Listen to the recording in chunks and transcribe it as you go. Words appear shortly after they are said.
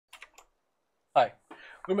Hi,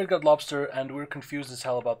 we're Midgard Lobster, and we're confused as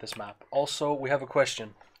hell about this map. Also, we have a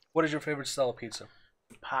question. What is your favorite style of pizza?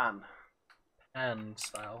 Pan. Pan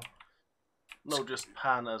style. No, just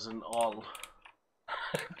pan as in all.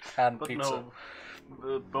 Pan But pizza.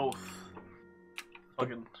 no, both.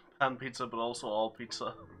 Fucking pan pizza, but also all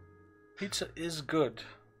pizza. Pizza is good.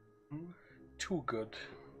 Too good.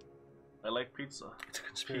 I like pizza. It's a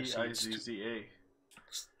conspiracy. Pizza.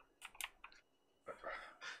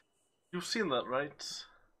 You've seen that, right?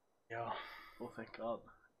 Yeah. Oh, thank God.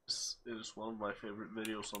 This is one of my favorite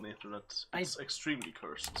videos on the internet. It's extremely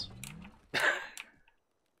cursed.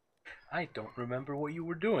 I don't remember what you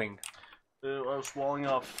were doing. I was walling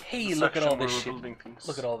off. Hey, the look at all section where this we're shit. building things.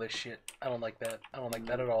 Look at all this shit. I don't like that. I don't like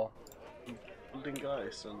that at all. Building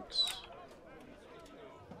guys, and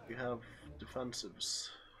we have defensives.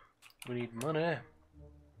 We need money.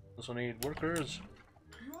 Also need workers.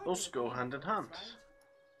 Those go hand in hand.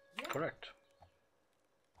 Correct.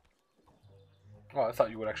 Oh, I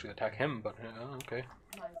thought you would actually attack him, but okay.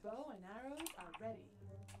 My bow and arrows are ready.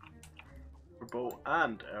 For bow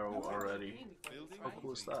and arrow already. How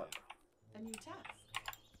cool is that? A new task.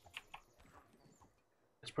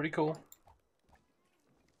 It's pretty cool.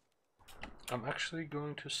 I'm actually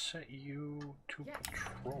going to set you to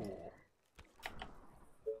patrol.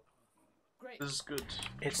 Great. This is good.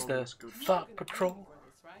 It's Patrol the is good. thought patrol. For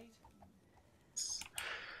this, right?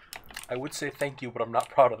 I would say thank you, but I'm not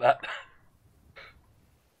proud of that.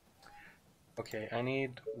 Okay, I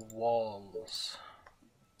need walls.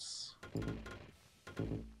 The train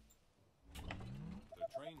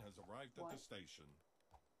has arrived at the station.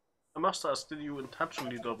 I must ask, did you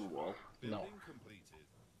intentionally double wall? No, Building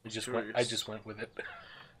completed. I just went with it.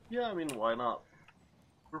 Yeah, I mean, why not?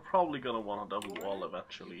 We're probably gonna want a double wall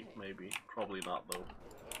eventually, maybe. Probably not though.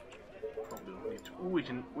 Probably don't need to.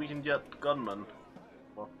 Ooh, we can get gunmen.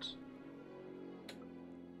 What?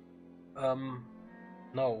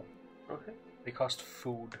 No. Okay. They cost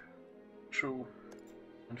food. True.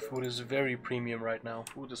 And food is very premium right now.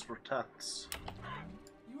 Food is for tents.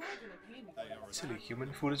 You are gonna pay me. They are Silly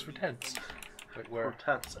human, food is for tents. Wait, where? For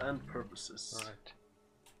tents and purposes. Alright.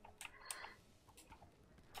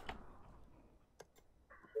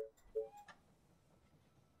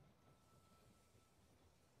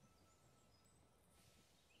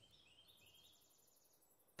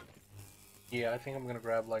 Yeah, I think I'm gonna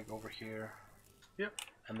grab like over here. Yep.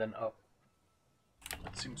 And then up.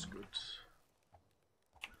 That seems good.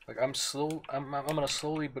 Like I'm gonna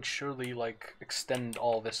slowly but surely like extend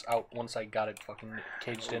all this out once I got it fucking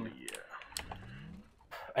caged in. Yeah.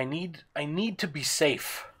 I need to be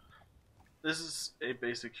safe. This is a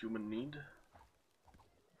basic human need.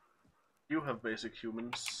 You have basic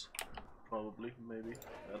humans. Probably, maybe.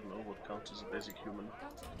 I don't know what counts as a basic human.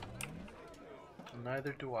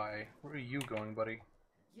 Neither do I. Where are you going, buddy?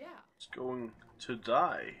 Yeah. It's going to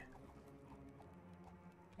die.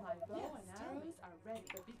 My bow and arrows are ready,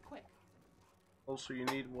 but be quick. Also, you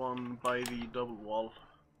need one by the double wall.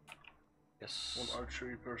 Yes. One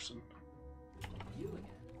archery person. You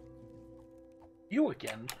again. You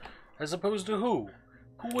again? As opposed to who?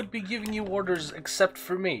 Who would be giving you orders except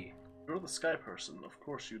for me? You're the sky person. Of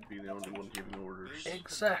course you'd be the only one giving orders.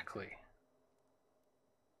 Exactly.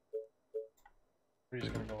 We're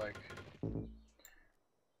just gonna go like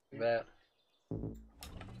that.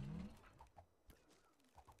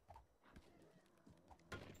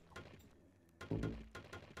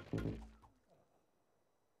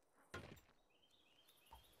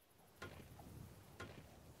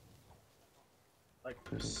 Like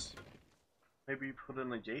this. Maybe put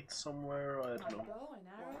in a gate somewhere, I My don't know. bow and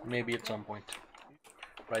arrows. Maybe at some point.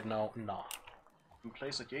 Right now, nah. You can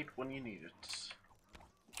place a gate when you need it.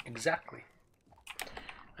 Exactly.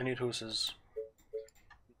 I need houses.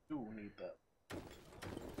 You do need that.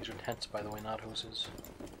 These are tents, by the way, not houses.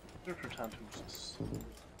 They're for tent houses.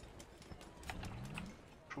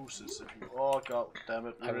 Cruises if you. Oh god damn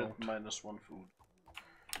it, I we're won't. at -1 food.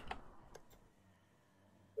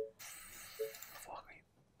 Fuck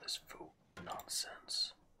this food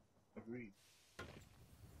nonsense. Agreed.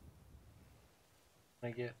 Can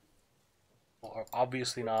I get? Well,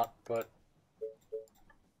 obviously not, but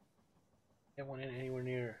get one in anywhere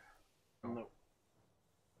near. No,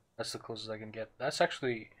 That's the closest I can get. That's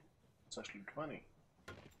actually it's actually 20.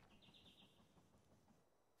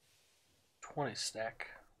 20 stack.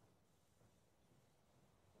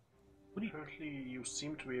 Apparently you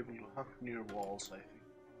seem to be able to hunt near walls, I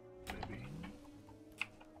think. Maybe.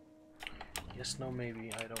 Yes, no,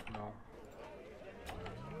 maybe. I don't know.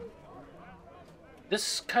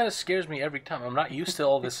 This kind of scares me every time. I'm not used to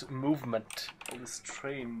all this movement. All this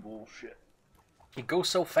train bullshit. It goes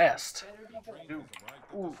so fast. Better be good.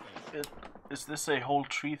 Dude. Ooh, is this a whole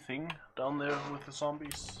tree thing down there with the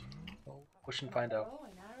zombies? Well, push and find out. Bow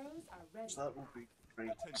and arrows are ready. That would be great.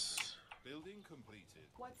 Building completed.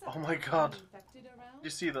 What's up? Oh my god. Any infected around? You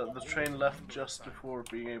see that the train left just before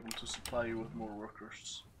being able to supply you with more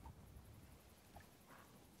workers.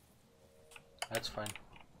 That's fine.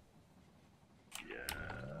 Yeah.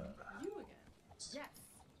 You again. Yes.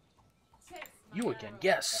 Test my You again? arrows.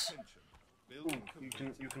 Yes. Attention. Ooh, Building you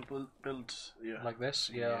completed. can build yeah. Like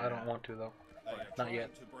this? Yeah, I Yeah. don't want to though. They are Not trying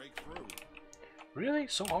yet. to break through. Really?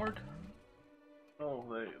 So hard? Oh,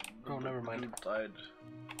 Oh, never mind. dude died. This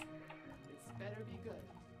better be good.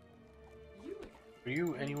 You again. Are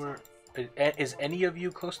you anywhere? Is any of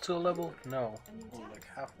you close to a level? No. A new Oh, task. like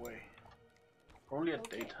halfway. Only at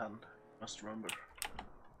daytime. Must remember.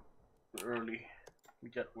 We're early. We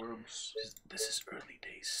get worms. This is early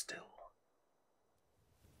days still.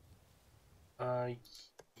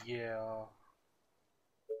 Yeah.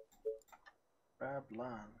 Grab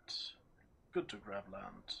land. Good to grab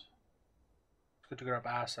land. It's good to grab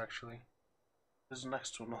ass, actually. This is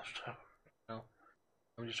next to another town. No.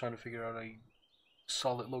 I'm just trying to figure out a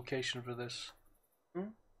solid location for this.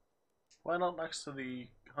 Why not next to the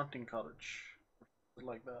hunting cottage? Something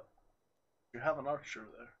like that. You have an archer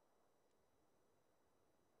there.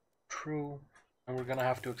 True. And we're gonna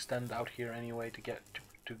have to extend out here anyway to get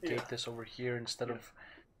to gate Yeah. this over here instead of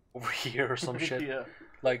over here or some shit. Yeah,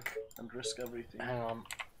 Like, and risk everything. hang on.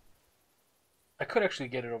 I could actually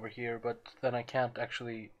get it over here, but then I can't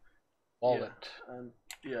actually wall Yeah, it. and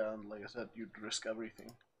yeah, and like I said, you'd risk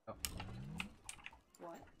everything.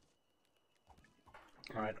 What?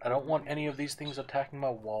 Alright, I don't want any of these things attacking my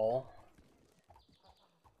wall.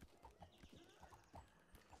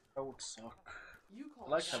 That would suck. You call I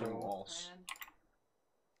like it having So- walls, man.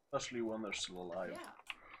 especially when they're still alive. Yeah.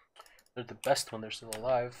 They're the best when they're still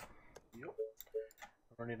alive. Yup.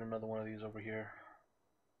 I need another one of these over here.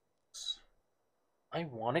 I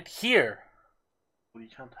want it here! Well, you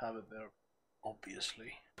can't have it there.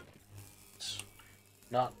 Obviously. It's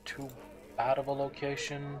not too bad of a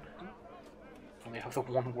location. Only have the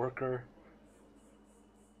one worker.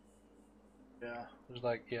 Yeah. There's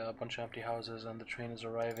like, yeah, a bunch of empty houses, and the train is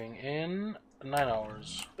arriving in 9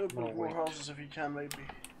 hours. I'm gonna Build more wait. houses if you can, maybe.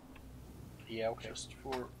 Yeah, okay. Just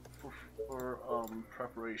for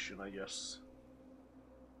preparation, I guess.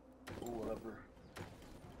 Or whatever.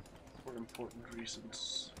 For important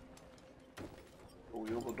reasons. Oh,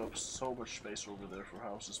 we opened up so much space over there for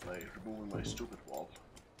houses by removing my stupid wall.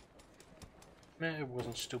 Meh, it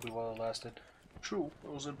wasn't stupid while it lasted. True,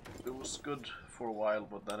 it was good for a while,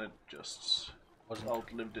 but then it just Wasn't.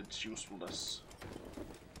 outlived its usefulness.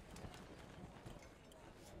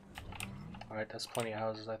 Alright, that's plenty of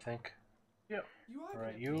houses, I think. You are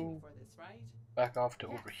Alright, gonna pay you- me for this, right? Back off to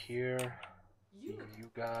over here. You.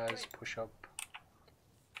 You guys push up.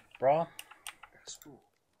 Brah. Yes, cool.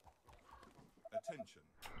 Attention.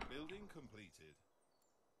 Building completed.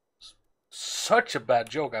 Such a bad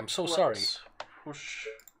joke, I'm so sorry. Let's push.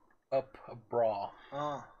 Up a bra.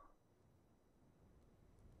 Ah,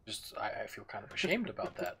 Just, I feel kind of ashamed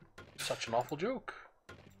about that. Such an awful joke.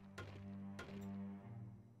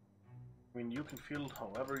 I mean, you can feel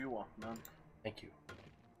however you want, man. Thank you.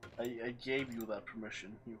 I gave you that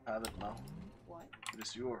permission. You have it now. What? It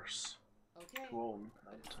is yours Okay. to own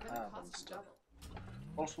But and it's to gonna have and cost you stuff. double.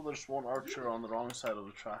 Also, there's one archer on the wrong side of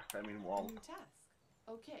the track. I mean, A wall. new task.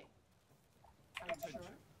 Okay. Are you sure?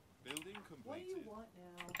 Building What do you completed. want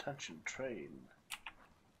now? Attention, train.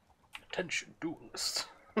 Attention, duelist.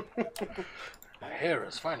 My hair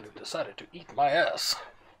has finally decided to eat my ass.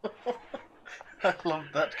 I love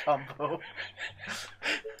that combo.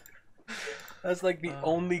 That's like the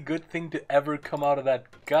only good thing to ever come out of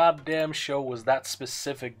that goddamn show was that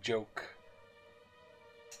specific joke.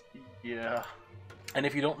 Yeah. And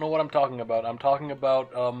if you don't know what I'm talking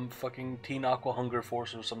about fucking Teen Aqua Hunger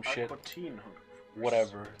Force or some shit. Aqua Teen Hunger Force.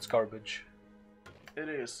 Whatever, it's garbage. It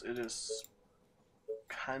is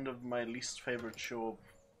kind of my least favorite show of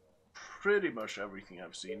pretty much everything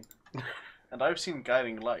I've seen. And I've seen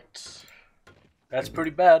Guiding Light. That's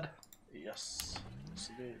pretty bad. Yes. Yes,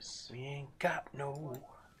 it is. We ain't got no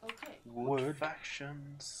Okay. wood.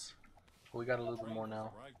 Factions. We got a little bit more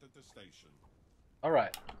now. Arrived at the station.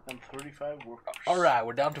 Alright. And 35 workers. Alright,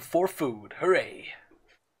 we're down to 4 food. Hooray.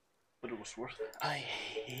 But it was worth it. I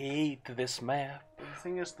hate this map. But the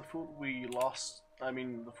thing is, the food we lost,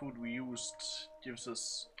 the food we used gives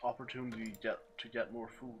us opportunity to get more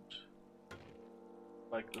food.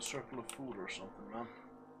 Like the circle of food or something, man.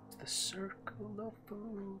 The circle of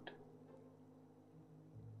food.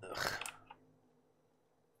 Ugh.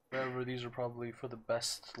 Wherever these are probably for the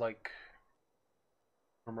best, like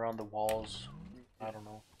from around the walls. I don't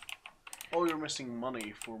know. Oh, you're missing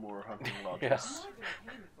money for more hunting lodges. Yeah. You're not gonna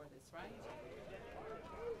pay me for this, right?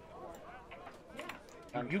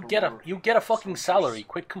 Yeah, And You for get a more fucking soldiers. salary.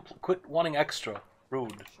 Quit wanting extra.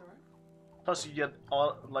 Rude. sure. Plus, you get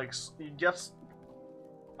you get.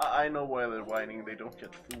 I know why they're whining. They don't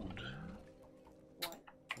get food. What?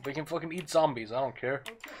 They can fucking eat zombies. I don't care.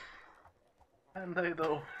 Okay. And they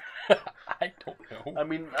though. I don't know.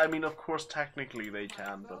 I mean, of course, technically they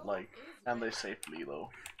can, but like, and they safely though.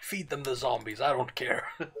 Feed them the zombies. I don't care.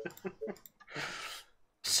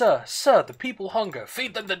 Sir, the people hunger.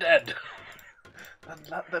 Feed them the dead. And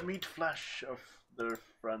let them eat flesh of their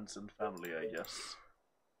friends and family, I guess.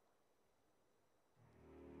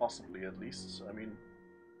 Possibly, at least. I mean,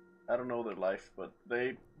 I don't know their life, but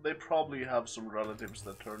they probably have some relatives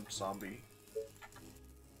that turned zombie.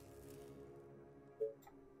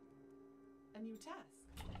 A new task.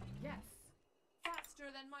 Yes. Faster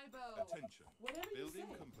than my bow. Attention. Whatever you Building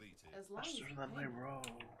say. completed. As long as Faster you than pay my me. bro.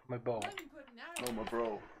 My bow. Let me put an arrow. No, my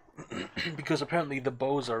bro. Because apparently the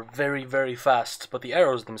bows are very, very fast, but the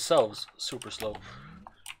arrows themselves super slow.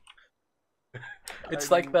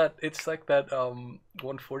 It's like that. It's like that.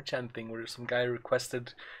 One 4chan thing where some guy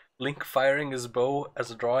requested Link firing his bow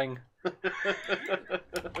as a drawing.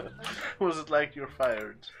 Was it like you're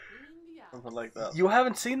fired? Clean the Something like that. You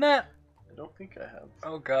haven't seen that? I don't think I have.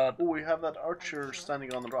 Oh god. Oh, we have that archer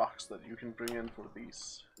standing on the rocks that you can bring in for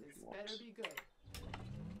these if This you want. better be good.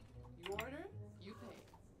 You order, you pay.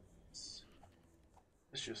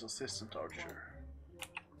 It's just assistant archer.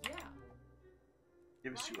 Yeah.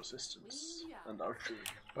 Gives you assistance and archery.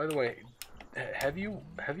 By the way, have you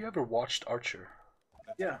ever watched Archer?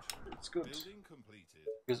 Yeah, it's good. Building completed.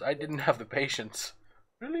 Because I didn't have the patience.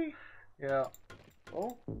 Really? Yeah.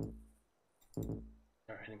 Oh,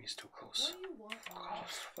 Our enemy's too What close. do you want? Mom?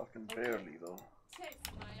 fucking barely though. Taste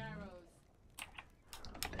my arrows.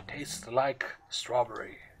 They taste like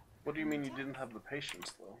strawberry. What do you mean you didn't have the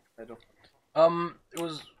patience though? I don't. It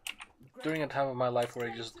was during a time of my life where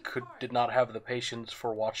I just did not have the patience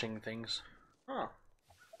for watching things. Huh.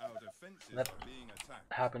 Our defenses That- are being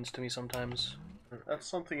attacked. Happens to me sometimes. That's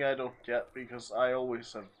something I don't get because I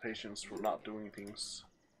always have patience for not doing things.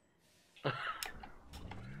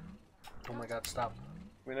 Oh my god, stop.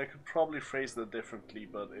 I mean, I could probably phrase that differently,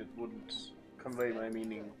 but it wouldn't convey my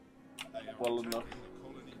meaning They are well attacking enough. the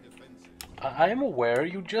colony defenses. I am aware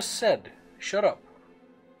you just said. Shut up.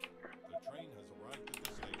 The train has arrived at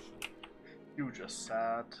the station. You just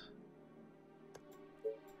sad.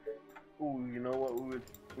 Ooh, you know what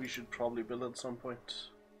we should probably build at some point?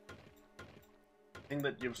 Thing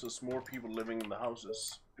that gives us more people living in the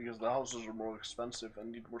houses, because the houses are more expensive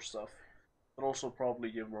and need more stuff. But also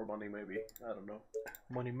probably give more money, maybe. I don't know.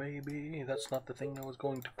 Money maybe. That's not the thing I was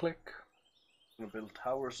going to click. I'm gonna build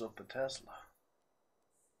towers of the Tesla.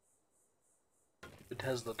 The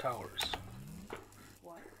Tesla towers.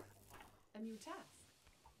 What? A new task.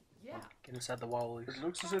 Yeah. Get inside the walls. It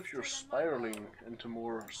looks as if you're spiraling into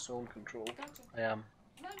more zone control. Gotcha. I am.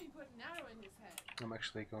 Let me put an arrow in his head. I'm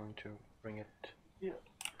actually going to bring it. Yeah.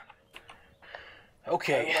 I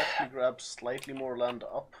Okay. would actually grab slightly more land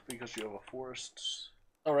up because you have a forest.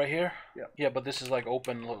 Oh, right here? Yeah. Yeah, but this is like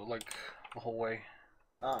open, like the whole way.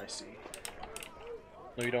 Ah, I see.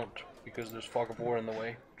 No, you don't, because there's fog of war in the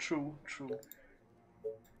way. True, true.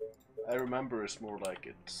 I remember it's more like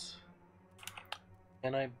it.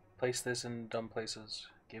 Can I place this in dumb places?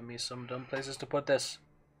 Give me some dumb places to put this.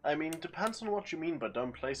 I mean, depends on what you mean by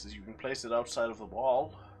dumb places. You can place it outside of the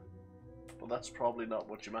wall. But that's probably not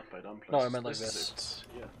what you meant by dumb places. No, I meant like is this.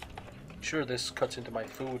 it. Yeah. Sure, this cuts into my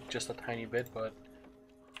food just a tiny bit, but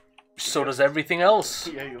so does everything else.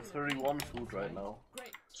 Yeah, you have 31 food right now. Great.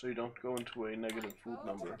 So you don't go into a negative food Bow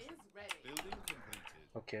number. is ready. Building completed.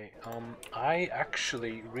 Okay, I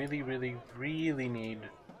actually really need...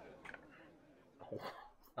 Oh,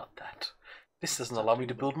 not that. This doesn't allow me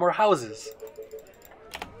to build more houses.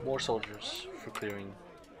 More soldiers for clearing.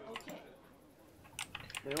 Okay.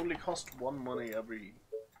 They only cost 1 money every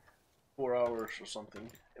 4 hours or something.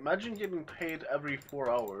 Imagine getting paid every 4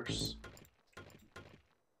 hours.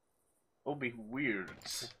 That would be weird.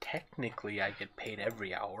 Technically, I get paid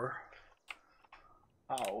every hour.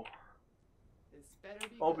 How? This better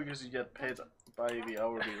be Oh, good. because you get paid by the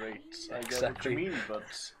hourly rate. I get Exactly. what you mean, but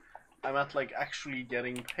I meant like actually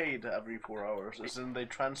getting paid every 4 hours. As in they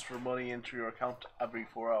transfer money into your account every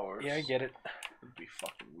 4 hours. Yeah, I get it. It'd be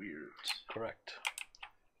fucking weird. Correct.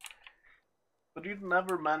 But you'd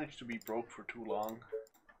never manage to be broke for too long.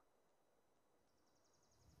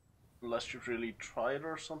 Unless you've really tried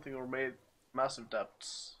or something, or massive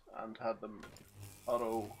depths and had them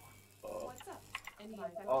auto What's up? Any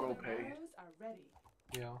infected auto pay. arrows are ready.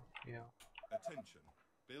 Yeah, yeah. Attention.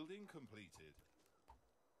 Building completed.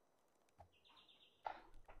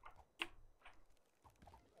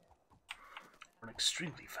 Run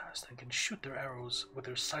extremely fast and can shoot their arrows with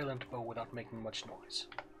their silent bow without making much noise.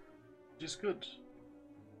 Which is good.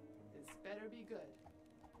 This better be good.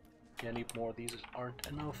 Yeah, I need more of these. Aren't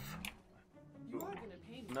enough. You are gonna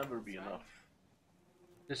pay me. for Never this, be right? enough.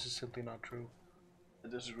 This is simply not true. I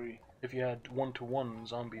disagree. If you had one-to-one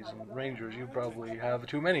zombies and rangers, you probably have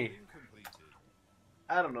too many. Building completed.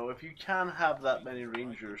 I don't know, if you can have that many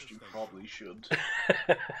rangers, you probably should.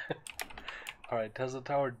 Alright, Tesla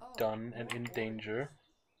Tower done and in danger.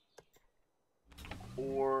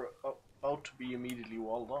 Or about to be immediately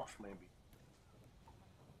walled off, maybe.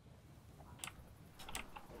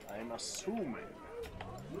 I'm assuming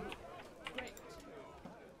Great.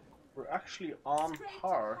 we're actually on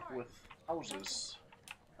par with houses.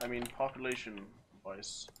 I mean,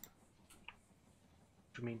 population-wise.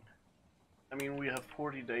 What do you mean? I mean, we have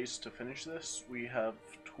 40 days to finish this. We have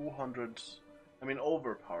 200... I mean,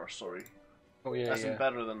 over par, sorry. Oh yeah, As in yeah.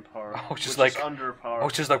 better than par. I was just which is like- under par. I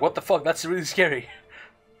was just like, what the fuck? That's really scary.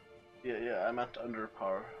 Yeah, I meant under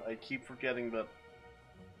par. I keep forgetting that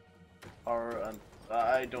par and...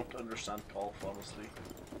 I don't understand golf, honestly.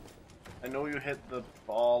 I know you hit the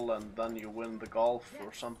ball and then you win the golf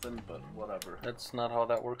or something, but whatever. That's not how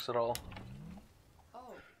that works at all. Oh,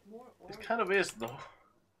 more orders. It kind of is, though.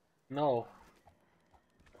 No.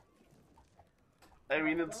 I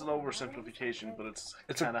mean, it's an oversimplification, but it's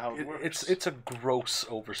kind of how it works. It's a gross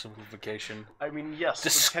oversimplification. I mean, yes.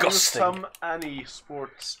 Disgusting. But can you sum any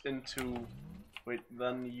sports into... Wait,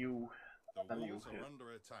 then you... The Then you walls hit are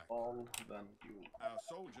under attack. all, then you... Our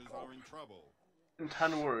soldiers are in trouble. In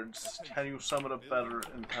 10 words, can you sum it up better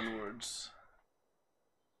in 10 words?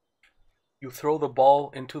 You throw the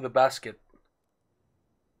ball into the basket.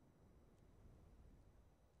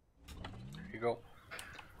 There you go.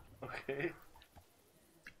 Okay.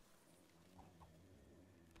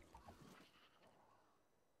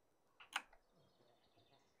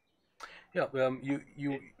 Yeah,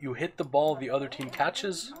 you hit the ball the other team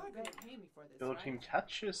catches. You are gonna pay me for this, The other right? team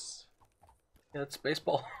catches. Yeah, it's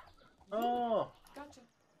baseball. Oh. Gotcha.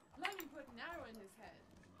 Let me put an arrow in his head.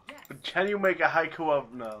 Yes. But can you make a haiku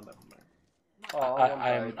of... No, never mind. Oh,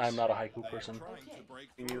 I'm not a haiku They are person. trying to break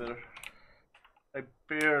Me through. neither. I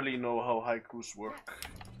barely know how haikus work.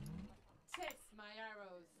 Chase my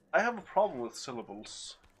arrows. I have a problem with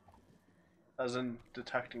syllables. As in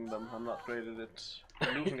detecting them. I'm not great at it.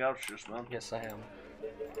 I'm losing archers, man. Yes, I am.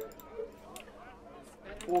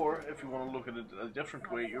 Or, if you want to look at it a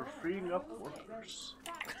different way, you're freeing up workers.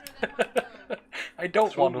 Faster than my bow. I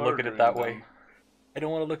don't Through want to look at it that murdering way. I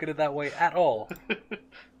don't want to look at it that way at all.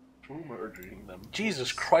 Through murdering them.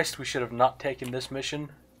 Jesus Christ, we should have not taken this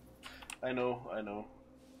mission. I know.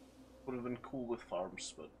 Would have been cool with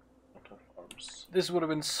farms, but don't have farms. This would have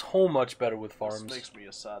been so much better with This farms. makes me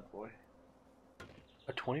a sad boy.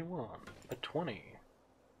 A 21. A 20.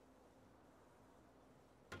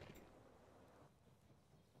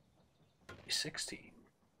 A 16.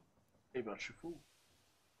 Hey, about your food.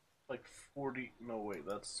 Like 40. No, wait,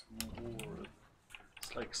 that's more.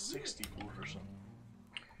 It's like 60 food or something.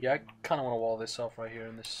 Yeah, I kind of want to wall this off right here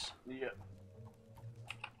in this. Yeah.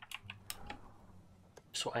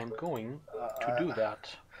 So I'm going to do that.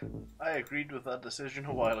 I agreed with that decision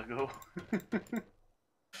a while ago. Are there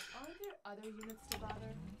other units to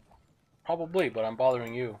bother? Probably, but I'm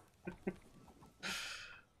bothering you. The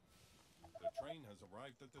train has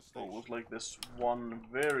arrived at the It station. was like this one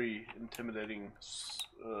very intimidating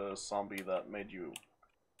zombie that made you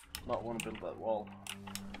not want to build that wall.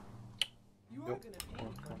 You are Nope. gonna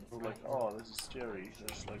pay me for We're this, like, right? oh, this is scary.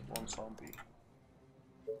 There's like one zombie.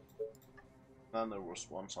 Then there was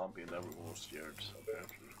one zombie and everyone was scared,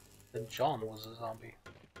 apparently. Then John was a zombie.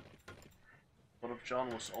 What if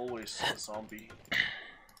John was always a zombie?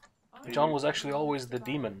 Are John there was actually other always units the to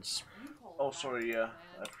bother? demons. You call Oh, that sorry, yeah,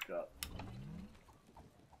 I plan. forgot.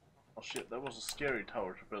 Oh shit, that was a scary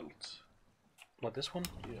tower to build. What, this one?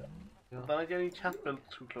 Yeah. Yeah. But then again, you can't build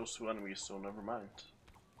too close to enemies, so never mind.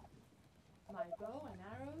 My bow and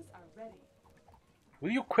arrows are ready.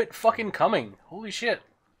 Will you quit fucking coming? Holy shit.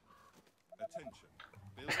 Attention.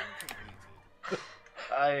 Building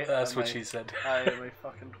completed. That's am what a- she said. I am a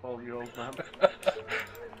fucking 12-year-old man.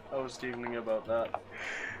 I was giggling about that.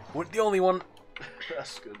 We're the only one.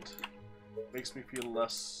 That's good. Makes me feel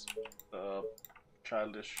less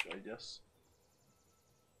childish, I guess.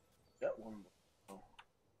 That one. Oh.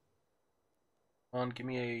 Come on, give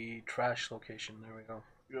me a trash location. There we go.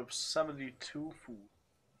 You have 72 food.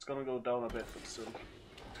 It's gonna go down a bit, but still.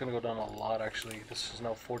 It's gonna go down a lot actually. This is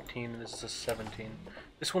now 14 and this is a 17.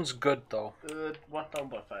 This one's good though. It went down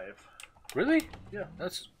by 5. Really? Yeah.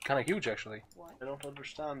 That's kind of huge actually. What? I don't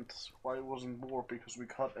understand why it wasn't more, because we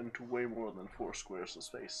cut into way more than 4 squares of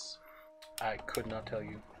space. I could not tell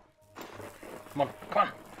you. Come on, come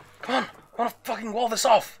on, come on! I wanna fucking wall this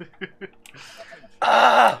off!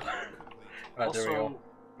 Ah! Right, Also, there we go.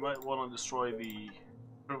 you might want to destroy the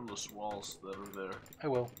frivolous walls that are there. I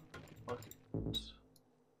will. What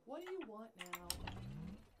do you want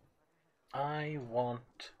now? I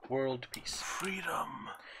want world peace. Freedom!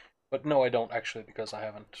 But no, I don't actually, because I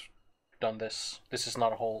haven't done this. This is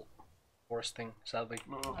not a whole forest thing, sadly.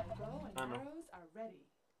 No, My bow and I know. arrows are ready.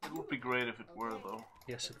 It would be great if it were, though.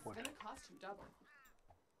 Yes, it would. It's gonna cost you double.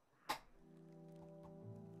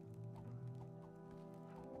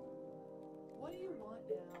 What do you want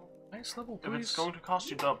now? Nice level, If please. it's going to cost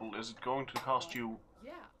you double, is it going to cost you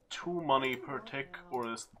Yeah. 2 money per tick,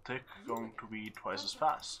 or is the tick going to be twice as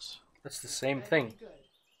fast? That's the same Better thing. be good.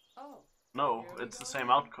 Oh. No, it's the same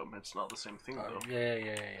outcome. It's not the same thing, though.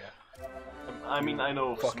 Yeah. I mean, I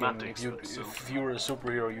know Fucking, semantics, but still. if you were a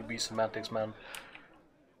superhero, you'd be semantics, man.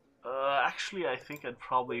 Actually, I think I'd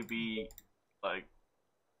probably be, like,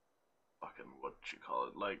 fucking, what you call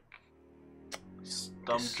it, like,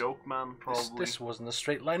 dumb joke man, probably. This wasn't a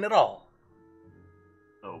straight line at all.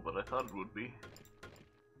 No, but I thought it would be.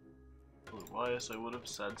 Otherwise, I would have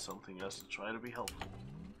said something else to try to be helpful.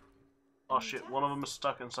 Oh shit, one of them is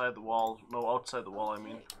stuck inside the wall. No, outside the wall, I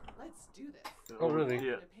mean. Okay, let's do this. Oh, really? You're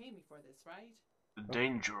Yeah. gonna pay me for this, right? The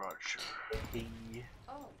Danger Archer.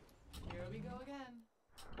 Oh, here we go again.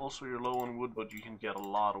 Also, you're low on wood, but you can get a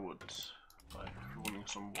lot of wood by ruining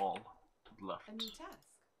some wall to the left, A new task.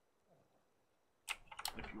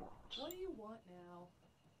 if you want. What do you want now?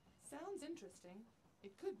 Sounds interesting.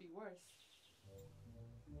 It could be worse.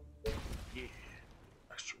 Yeah,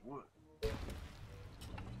 extra wood.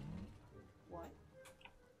 What?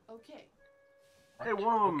 Okay, Hey,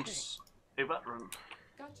 one of them's a veteran.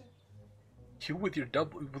 gotcha. You with your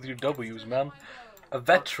W's, man. A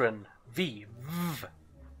veteran. V.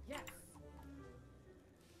 Yes.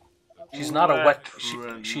 She's not a wet.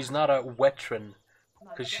 Veteran. She's not a veteran.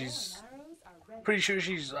 My 'Cause bow she's and arrows are ready. Pretty sure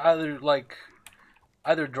she's either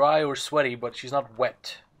dry or sweaty, but she's not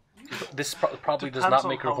wet. This probably does Depends not on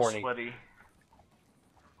make her how horny. sweaty.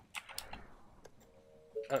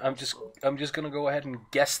 I'm just gonna go ahead and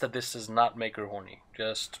guess that this does not make her horny.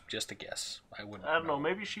 Just a guess. I wouldn't. I don't know,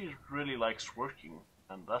 maybe she really likes working,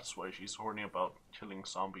 and that's why she's horny about killing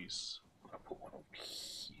zombies. I'll put one over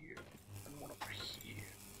here. And one over here.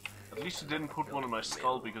 At least it didn't put one in my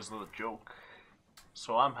skull because of the joke.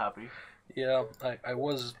 So I'm happy. Yeah, I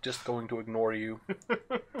was just going to ignore you.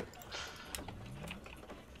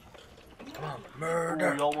 Come on, Oh,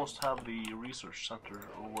 murder. we almost have the research center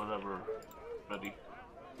or whatever ready.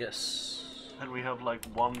 Yes. And we have like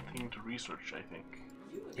one thing to research, I think.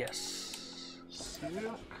 Yes. Sick.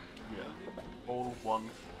 Yeah. All one.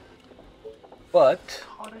 But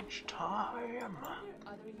Cottage time.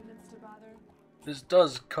 Other units to bother? this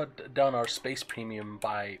does cut down our space premium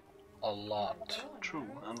by a lot. True,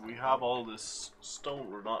 and we have all this stone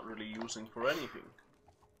we're not really using for anything.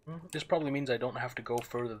 This probably means I don't have to go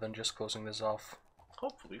further than just closing this off.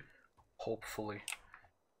 Hopefully. Hopefully.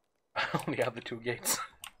 I only have the 2 gates.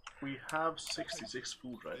 We have 66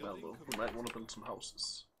 food right now, though. We might want to build some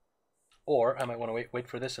houses. Or I might want to wait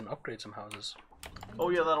for this and upgrade some houses. Oh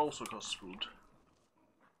yeah, that also costs food.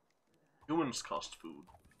 Humans cost food.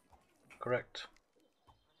 Correct.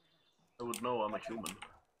 I would know, I'm a human.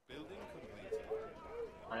 Building completed.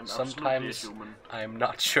 I am Sometimes absolutely a human. I'm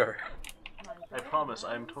not sure. I promise,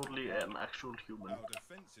 I am totally an actual human. Our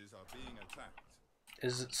defenses are being attacked.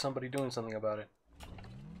 Is somebody doing something about it?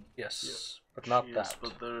 Yes, but not She is, that.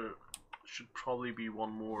 but there should probably be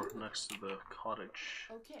one more next to the cottage.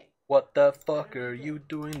 Okay. What the fuck are you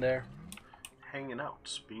doing there? Hanging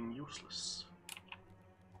out, being useless.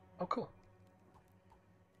 Oh, cool.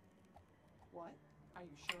 What? Are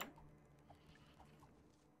you sure?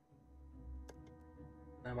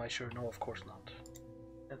 Am I sure? No, of course not.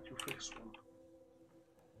 Can't you fix one?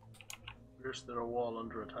 Where's there a wall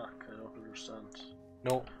under attack? I don't understand.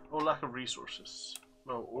 No. Oh, lack of resources.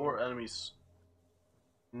 No, or enemies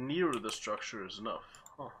near the structure is enough.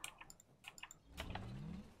 Huh.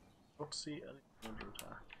 Don't see anything under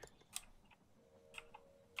attack.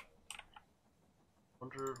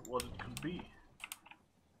 Wonder what it could be.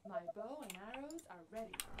 My bow and arrows are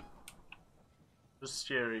ready. This is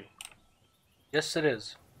scary. Yes, it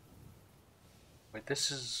is. Wait, this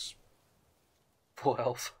is full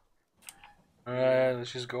health. Alright,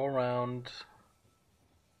 let's just go around.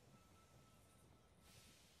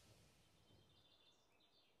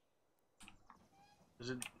 Is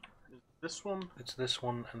it this one? It's this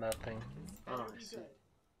one and that thing. This better Oh, I be see. good.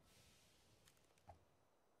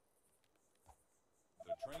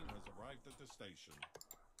 The train has arrived at the station.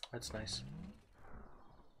 That's nice.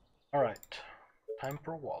 Alright. Time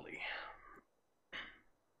for Wally.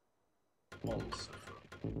 Walls.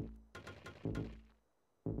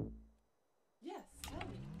 Yes, tell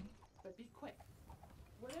me. But be quick.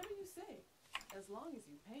 Whatever you say, as long as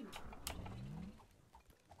you pay me.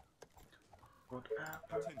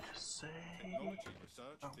 Whatever you say. Technology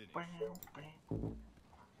research Oh, finished. bam, bam.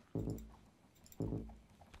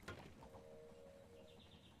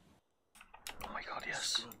 Oh my god,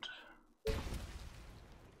 yes. Good.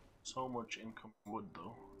 So much income wood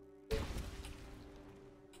though.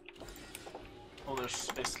 Oh, there's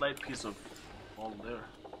a slight piece of wall there.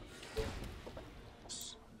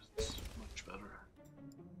 It's much better.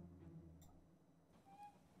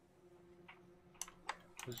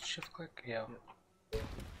 Was it shift click? Yeah.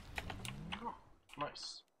 Oh,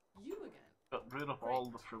 nice. You again. Got rid of all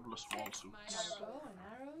the frivolous wall My suits. bow and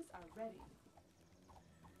arrows are ready.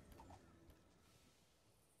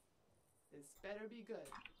 This better be good.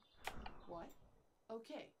 What?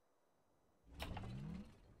 Okay.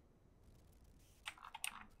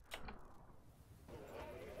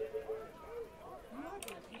 You are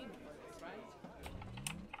gonna pay me for this,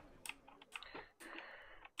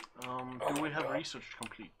 right? Do we have research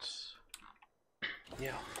complete?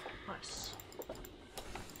 Yeah. Nice.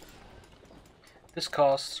 This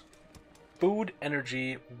costs food,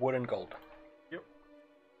 energy, wood, and gold. Yep.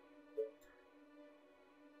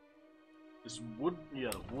 Is wood?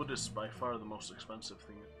 Yeah, wood is by far the most expensive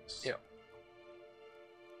thing. It's Yeah.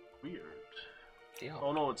 weird. Yeah.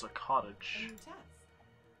 Oh no, it's a A cottage. new task.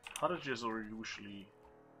 Cottages are usually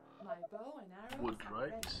My bow and arrows wood, are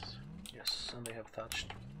right? ready. Yes, and they have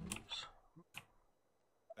thatched roofs.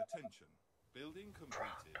 Attention. Building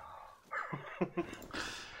completed.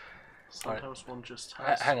 Sometimes one just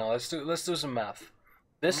has. Hang on, let's do some math.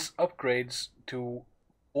 This upgrades to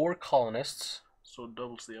 4 colonists. So it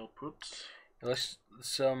doubles the output. Let's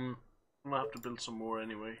I'm gonna have to build some more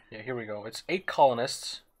anyway. yeah, here we go. It's 8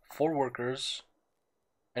 colonists, 4 workers,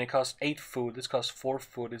 and it costs 8 food. This costs 4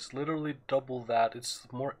 food. It's literally double that. It's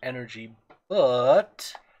more energy,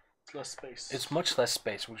 but It's less space. it's much less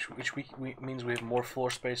space, which means we have more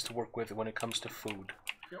floor space to work with when it comes to food.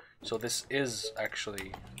 Yep. So this is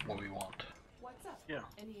actually what we want. What's up? Yeah.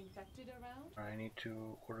 Any infected around? I need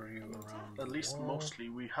to order you around. At least the wall, mostly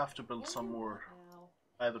we have to build What some do you more want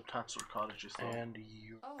now? either tents or cottages though. and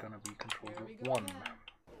you're Oh, gonna be controlled here we with go 1. again.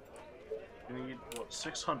 We need what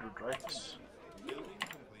 600, right? Building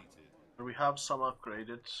completed. And we have some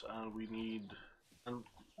upgraded, and we need, and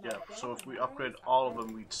yeah. My So bow if we and upgrade arrows all are of them,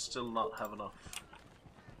 ready. we'd still not have enough.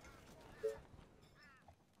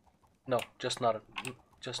 No, just not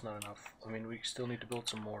enough. I mean, we still need to build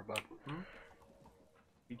some more, but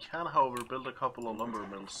We can, however, build a couple of lumber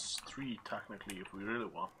mills, 3 technically, if we really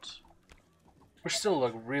want. we're still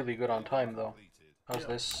like really good on time though. Completed. How's Yeah.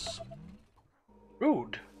 this?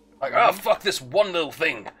 Rude. Like, ah, fuck this one little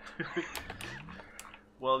thing.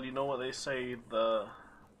 Well, you know what they say, the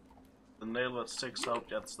nail that sticks out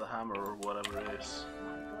gets the hammer, or whatever it is.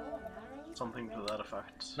 My bow and arrows Something are to ready. that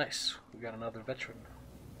effect. Nice. We got another veteran.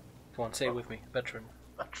 Come on, say it with me. Veteran.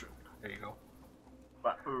 Veteran. There you go.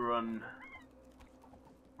 Veteran.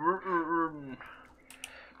 Veteran.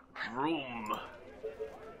 Room.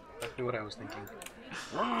 Exactly what I was thinking.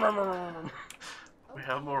 We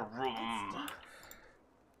have more room.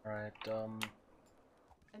 Alright, A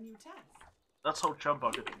new task. That's how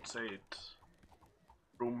Chumbucket would say it.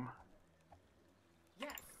 Room.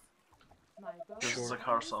 Yes. My bow This and is a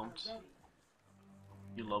car arrows are sound. ready.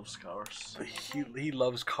 He loves cars. he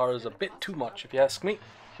loves cars a bit too much, if you ask me.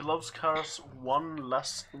 He loves cars one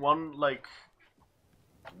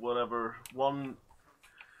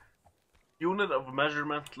unit of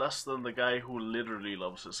measurement less than the guy who literally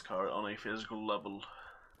loves his car on a physical level.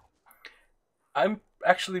 I'm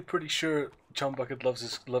actually pretty sure Chumbucket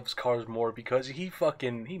loves cars more because he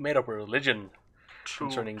made up a religion True,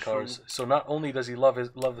 concerning true. cars. So not only does he love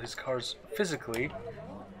his cars physically,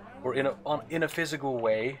 or in a physical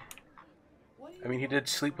way. What do you I mean, he did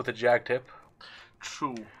sleep with a jag tip,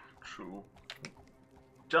 True, true.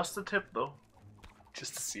 Just a tip though.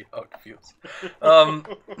 just to see how it feels.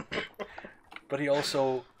 But he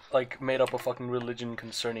also like made up a fucking religion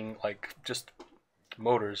concerning like just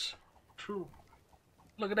motors. True.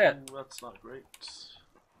 Look at that. Ooh, that's not great.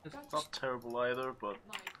 Gotcha. Not terrible either, but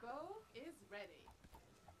My bow is ready.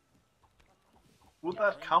 Would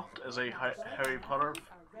that count as a Harry Potter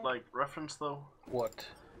like reference though? What?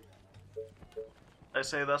 I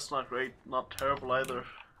say that's not great, not terrible either.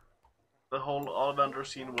 The whole Ollivander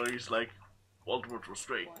scene where he's like, Voldemort was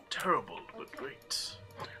great, terrible but great.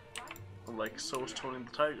 I'm like, so is Tony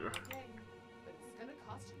the Tiger. Okay, but it's gonna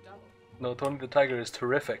cost you double. No, Tony the Tiger is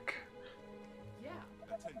terrific. Yeah.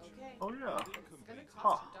 Okay. Oh yeah. It's gonna cost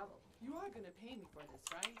Huh. you double. You are gonna pay me for this,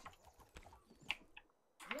 right?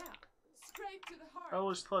 Yeah. Straight to the heart. I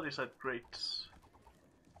always thought he said great.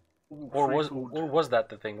 Ooh, Or free was food. or was that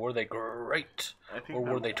the thing? Were they great? I think Or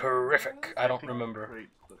that were they was- terrific? I don't think remember. Great,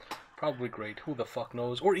 but Probably great. Who the fuck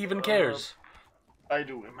knows? Or even cares? I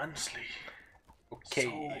do immensely. Okay.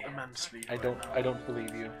 So immensely. I don't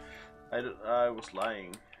believe you. I was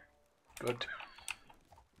lying. Good.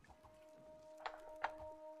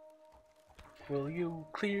 Will you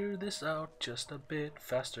clear this out just a bit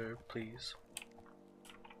faster, please?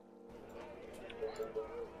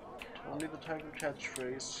 Only the Tiger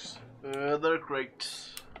catchphrase. They're great.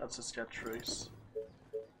 That's his catchphrase.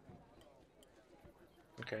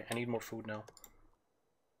 Okay, I need more food now.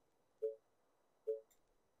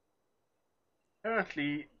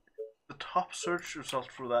 Apparently, the top search result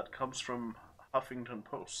for that comes from Huffington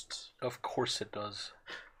Post. Of course it does.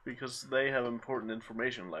 Because they have important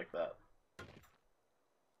information like that.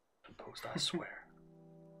 Post, I swear.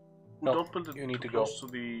 No, Don't build it you need too to go. close to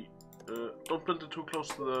the. Don't build it too close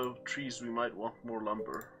to the trees. We might want more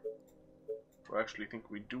lumber. Or actually, think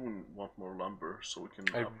we do want more lumber, so we can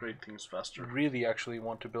I upgrade things faster. Really actually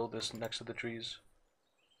want to build this next to the trees.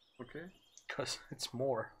 Okay. Because it's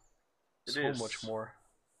more. It So is. much more.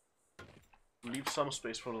 Leave some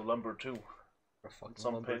space for the lumber too. For fucking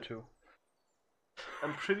Some lumber pay. too.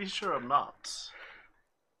 I'm pretty sure I'm not.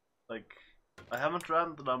 Like, I haven't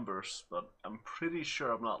ran the numbers, but I'm pretty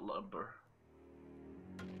sure I'm not lumber.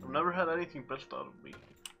 I've never had anything built out of me,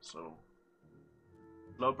 so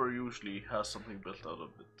lumber usually has something built out of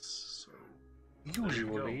it. So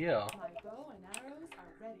Usually, yeah. My bow and arrows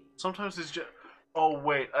are ready. sometimes it's just. Oh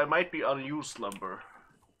wait, I might be unused lumber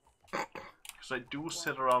because I do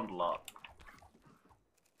sit around a lot.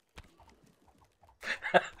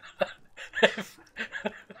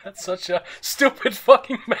 That's such a stupid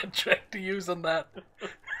fucking metric to use on that.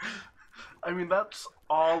 I mean, that's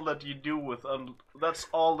all that you do with that's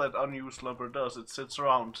all that unused lumber does. It sits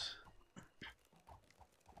around.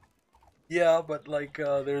 Yeah, but like,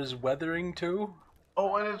 there's weathering too.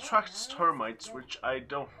 Oh, and it attracts termites, which I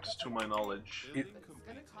don't, to my knowledge. It, But it's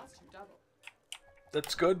gonna cost you double.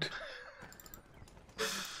 that's good.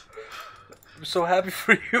 I'm so happy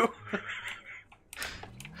for you.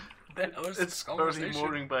 The hell is It's this early conversation?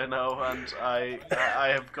 morning by now, and I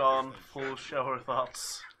have gone full shower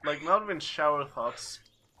thoughts. Like, not even shower thoughts.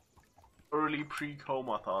 Early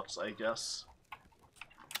pre-coma thoughts, I guess.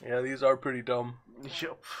 Yeah, these are pretty dumb.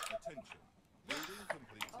 Yup. Attention. Building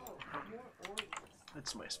complete. Oh, more orders.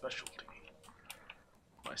 It's my specialty.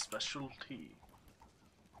 My specialty.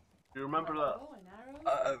 You remember that Bow and arrows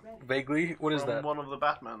are ready. Vaguely. What is from that? one of the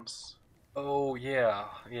Batmans? Oh yeah.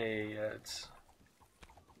 It's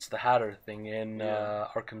the Hatter thing in Yeah.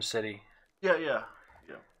 Arkham City. Yeah.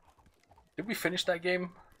 Did we finish that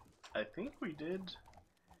game? I think we did.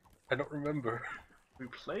 I don't remember. We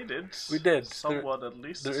played it. We did. Somewhat, at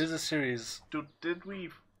least. There is a series. Dude, didn't we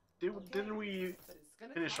But it's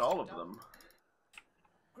gonna finish cost all you of double. them?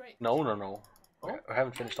 Great. No. Oh? I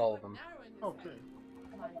haven't finished all of them. Arrow in this Okay. hand.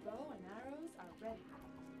 My bow and arrows are ready.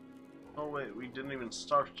 Oh wait, we didn't even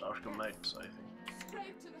start Arkham Knight, I think.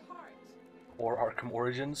 Straight to the heart. Or Arkham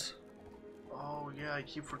Origins. Oh yeah, I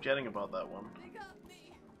keep forgetting about that one. They got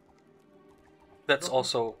me. That's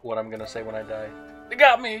also what I'm gonna say when I die. They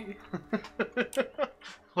got me!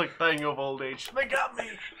 Like dying of old age. They got me!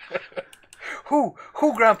 Who,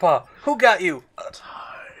 Grandpa? Who got you?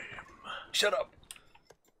 Time. Shut up.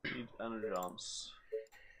 Need energons.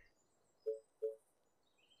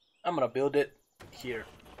 I'm gonna build it here.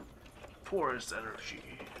 Forest energy.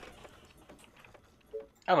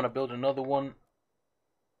 I'm gonna build another one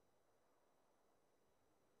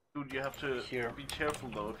Dude, you have to Here. be careful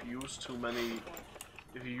though. If you use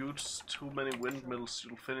too many windmills,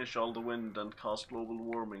 you'll finish all the wind and cause global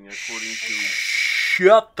warming, according to.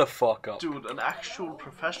 Shut the fuck up. Dude, an actual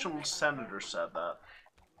professional senator said that.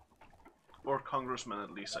 Or congressman,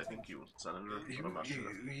 at least. I think he was a senator, but I'm not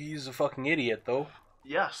sure. He's a fucking idiot, though.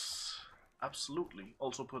 Yes, absolutely.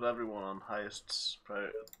 Also put everyone on highest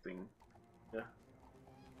thing. Yeah.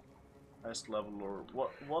 Highest level, or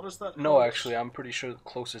what is that No, called? actually, I'm pretty sure the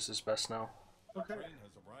closest is best now. Okay. Train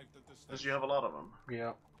has arrived at the Because station. you have a lot of them.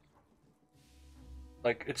 Yeah.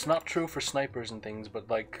 Like, it's not true for snipers and things, but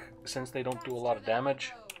like, since they don't do a lot of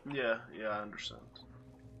damage, Yeah, I understand.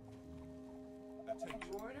 Attention.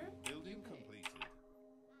 Order? Building completed.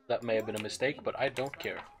 that may have been a mistake, but I don't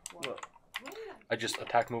care. Well, What did I just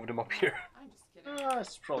attack moved him up here. I'm just kidding.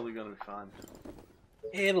 it's probably gonna be fine.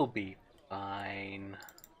 It'll be fine.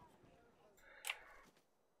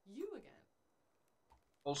 You again.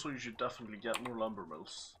 Also, you should definitely get more lumber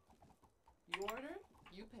mills. You order,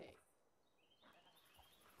 you pay.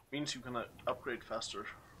 Means you can upgrade faster.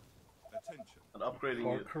 Attention. And upgrading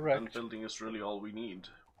Or it correct. and building is really all we need.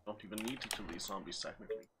 Don't even need to kill these zombies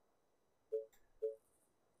technically.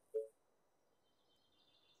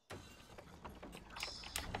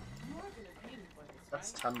 You are gonna pay me for this,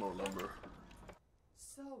 That's right? 10 more lumber.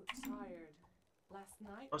 So tired. Last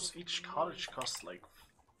night Plus was each cottage amazing. costs like,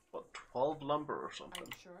 what, 12 lumber or Are something?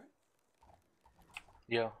 you sure?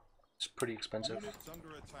 Yeah, it's pretty expensive. Units under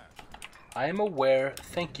attack. I am aware,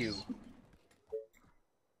 thank you.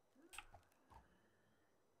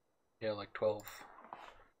 Yeah, like 12.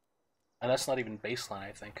 And that's not even baseline,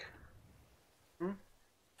 I think.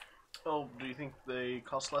 Oh, do you think they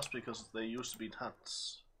cost less because they used to be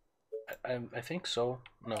tents? I think so.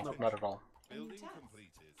 No, not at all. Building Tasks.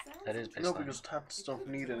 completed. Sounds That is interesting. No, baseline. because tents don't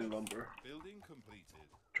need any lumber. Building completed.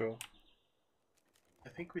 True. I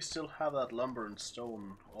think we still have that lumber and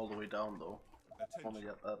stone all the way down though. I want to Attention.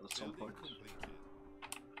 get that at some Building point. completed.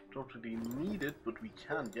 Don't really need it, but we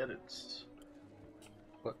can get it.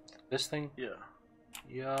 What, this thing? Yeah.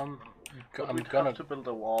 Yeah, But I'm we'd gonna have to build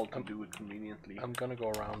a wall to do it conveniently. I'm gonna go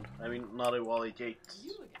around. I mean, not a wall, a gate.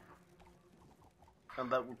 You again.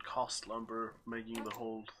 And that would cost lumber, making the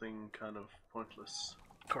whole thing kind of pointless.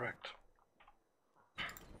 Correct.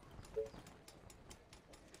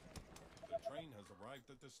 The train has arrived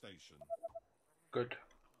at the station. Good.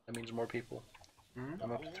 That means more people.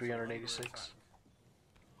 I'm up to 386.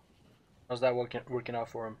 How's that working out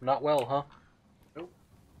for him? Not well, huh?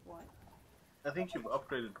 What? I think you've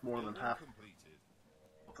upgraded more than Building half completed.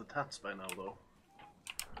 of the tents by now, though.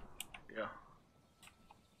 Yeah.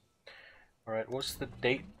 Alright, what's the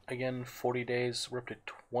date again? 40 days. We're up to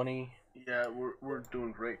 20. Yeah, we're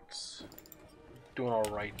doing great. Doing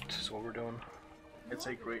alright is what we're doing. I'd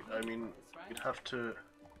say great. I mean, you'd have to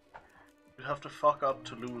fuck up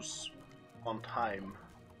to lose on time.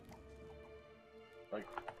 Like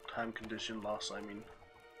time condition loss. I mean.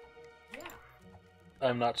 Yeah.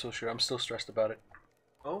 I'm not so sure. I'm still stressed about it.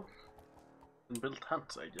 Oh. And build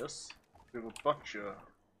tents, I guess. We have a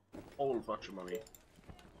whole bunch of money.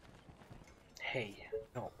 Hey,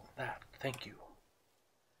 no, that. Thank you.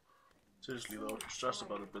 Seriously though, if you're stressed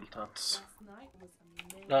about it, build tents. Last night was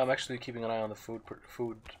amazing. No, I'm actually keeping an eye on the food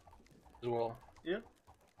as well. Yeah.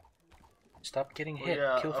 Stop getting Well, hit.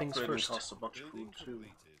 yeah, Kill things upgrading first. costs a bunch of Building food too.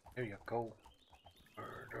 completed. There you go.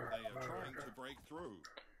 Murder, They are trying murder. to break through.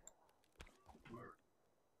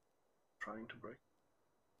 Trying to break.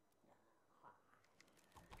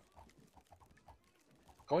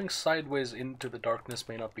 Going sideways into the darkness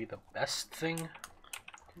may not be the best thing.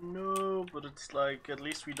 No, but it's like at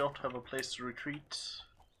least we don't have a place to retreat.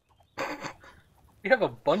 We have a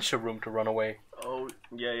bunch of room to run away. Oh,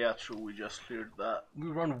 yeah, true. We just cleared that. We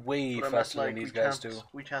run way But I meant, faster like, than these we guys can't- do.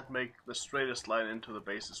 We can't make the straightest line into the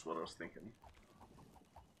base is what I was thinking.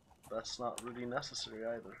 That's not really necessary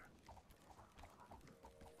either.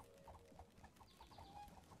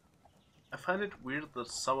 I find it weird that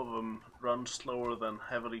some of them run slower than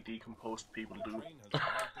heavily decomposed people The do. train has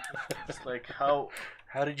arrived at the It's station. like how...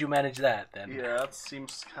 How did you manage that then? Yeah, that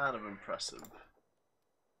seems kind of impressive.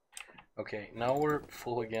 Okay, now we're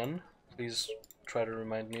full again. Please try to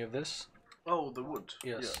remind me of this. Oh, the wood.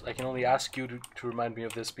 Yes, Yeah. I can only ask you to remind me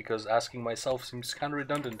of this because asking myself seems kind of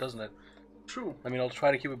redundant, doesn't it? True. I mean, I'll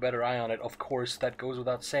try to keep a better eye on it. Of course, that goes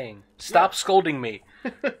without saying. Stop scolding me!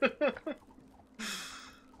 Attention.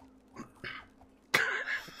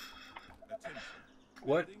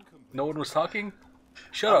 What? Building completed. No one was talking?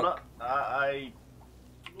 Shut I'm up! not,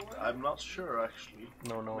 I'm not sure actually.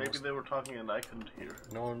 No one Maybe was. they were talking and I couldn't hear.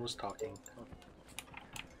 No one was talking.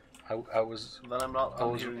 I was Then I'm not I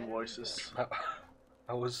was- hearing voices.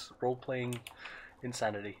 I was role playing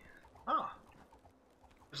insanity. Ah.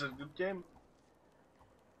 Is it a good game?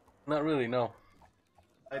 Not really, no.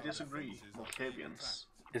 I disagree. Volcavians.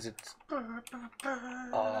 Is it?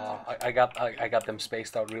 I got them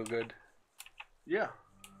spaced out real good. Yeah.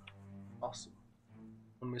 Awesome.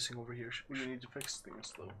 One missing over here. We need to fix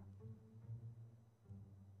things though.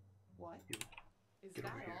 What? You. Is Get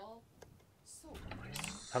that over here. all? So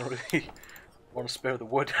I don't really want to spare the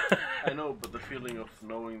wood. I know, but the feeling of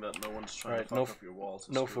knowing that no one's trying Right, to no fuck up your walls is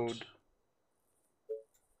no good. food.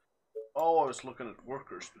 Oh, I was looking at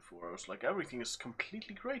workers before. I was like, everything is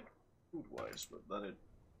completely great food-wise, but then it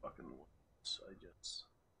fucking was, I guess.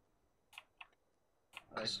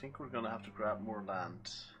 I think we're gonna have to grab more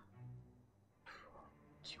land.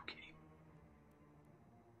 QK.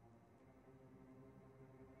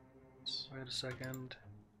 Wait a second.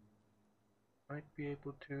 Might be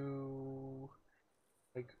able to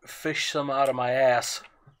like fish some out of my ass.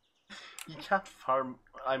 You can't farm.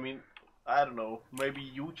 I mean, I don't know. Maybe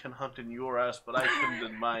you can hunt in your ass, but I couldn't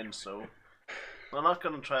in mine. So I'm not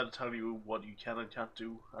gonna try to tell you what you can and can't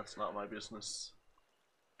do. That's not my business.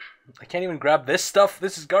 I can't even grab this stuff.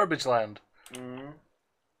 This is garbage land. Mm.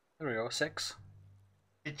 There we go. 6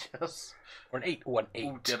 Yes. or an 8. Oh, an 8.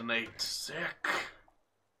 Ooh, get an 8. Sick.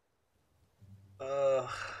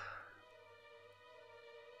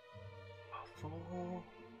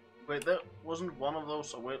 Wait, that wasn't one of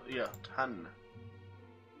those. Wait, yeah, 10.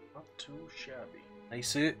 Not too shabby.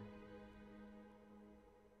 Nice.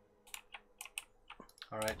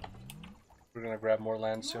 Alright. We're gonna grab more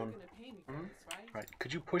land You're soon. gonna pay me for this, right? Alright,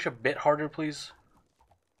 could you push a bit harder, please?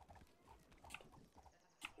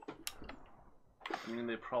 I mean,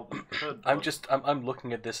 they probably could. I'm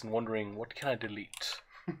looking at this and wondering, what can I delete?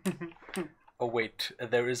 Oh wait,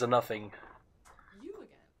 there is a nothing. You again.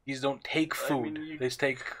 These don't take I food, mean, they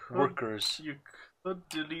take workers. You could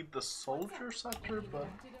delete the soldier sector, but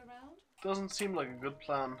Wanted around? doesn't seem like a good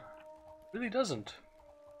plan. Really doesn't.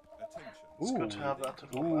 Attention. It's good to Ooh. have that to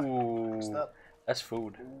fall back. Ooh, Is that that's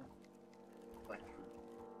food. like food?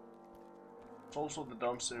 It's also the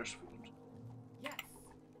downstairs food. Yes.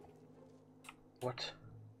 What?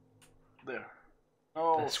 There.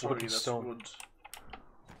 Oh, That's sorry, wood and that's stone. wood.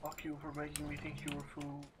 Fuck you for making me think you were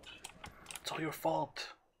food. It's all your fault.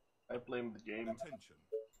 I blame the game. Attention.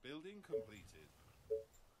 Building completed.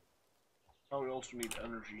 Now we also need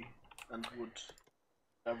energy and wood.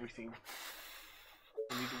 Everything.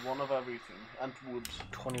 We need one of everything. And wood.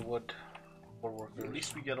 20 wood for workers. At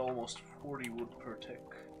least we get almost 40 wood per tick.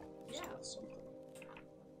 So Yeah. that's something.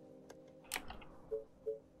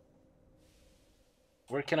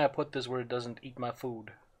 Where can I put this where it doesn't eat my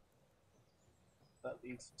food? That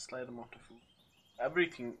eats a slight amount of food.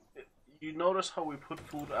 Everything. You notice how we put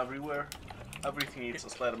food everywhere? Everything eats a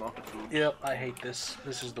slight amount of food. Yep, I hate this.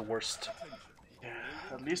 This is the worst. Yeah,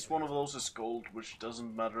 at least one of those is gold, which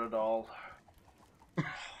doesn't matter at all. You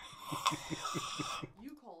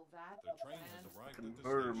call that The a train plan? has I arrived can at the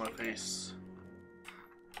murder my station. face.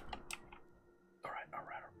 Alright.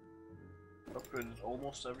 Upgraded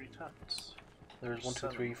almost every tent. There's 1, 2,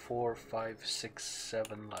 3, 4, 5, 6,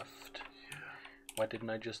 7 left. Why didn't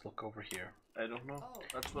I just look over here? I don't know. Oh,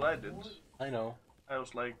 That's what I did. I know. I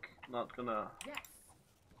was like, not gonna. yes.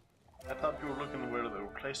 I thought you were looking where they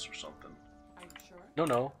were placed or something. Are you sure?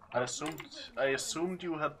 No. I assumed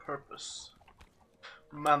you had purpose.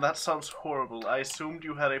 Man, that sounds horrible. I assumed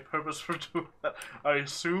you had a purpose for doing that. I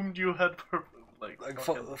assumed you had purpose. Like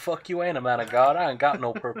fucking- Fuck you ain't a man of God. I ain't got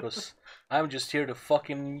no purpose. I'm just here to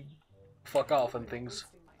fucking fuck off and things.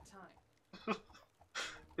 Wasting my time.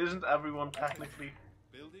 Isn't everyone technically?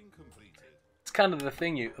 Building completed. It's kind of the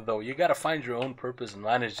thing, you gotta find your own purpose, and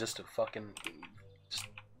mine is just to fucking... just...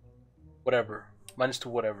 whatever. Mine is to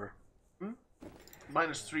whatever.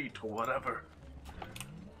 -3 to whatever.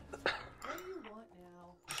 What do you want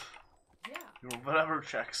now? Yeah. Your whatever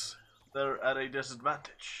checks. They're at a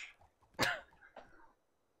disadvantage.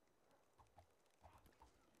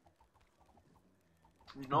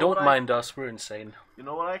 You know Don't what mind us, we're insane. You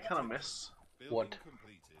know what I kind of miss? Building What?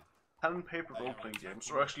 completed. Pen and paper role-playing games,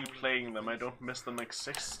 or actually playing them. I don't miss them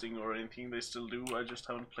existing or anything. They still do. I just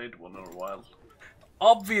haven't played one in a while.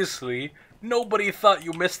 Obviously, nobody thought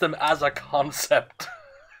you missed them as a concept.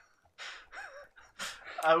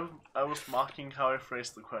 I was mocking how I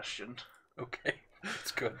phrased the question. Okay,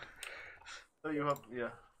 that's good. Oh, you have, yeah.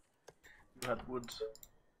 You had wood.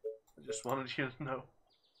 I just wanted you to know.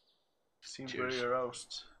 You seemed Cheers. very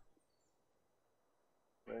aroused.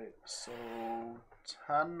 Wait, so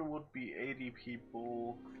 10 would be 80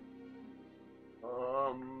 people.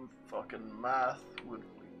 Fucking math would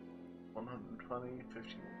be 120,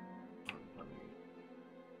 15, 120,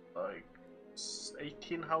 like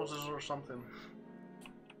 18 houses or something.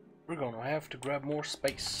 We're gonna have to grab more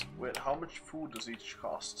space. Wait, how much food does each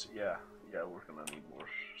cost? Yeah, we're gonna need more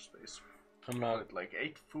space. I'm not. Wait, like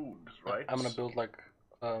 8 food, right? I'm gonna build like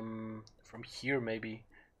from here maybe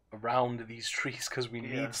around these trees because we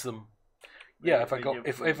Yeah. need them. Yeah, if I They go, give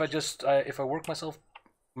if I food. just if I work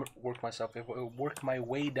my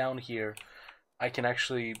way down here, I can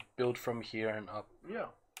actually build from here and up Yeah,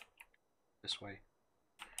 this way.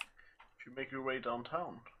 if you make your way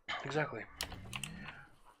downtown. Exactly.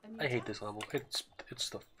 And I hate this level. It's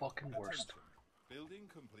the fucking worst. Building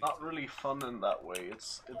complete. Not really fun in that way.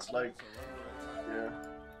 It's like, yeah.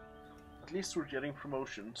 At least we're getting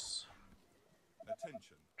promotions.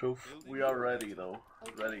 Attention. Truth. We are ready though.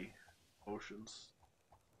 Ready. Potions.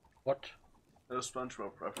 What? No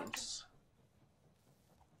SpongeBob reference.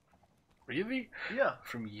 Really? Yeah.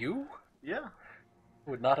 From you? Yeah.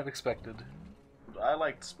 Would not have expected. But I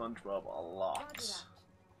liked SpongeBob a lot.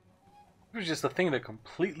 It was just a thing that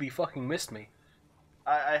completely fucking missed me.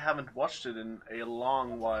 I haven't watched it in a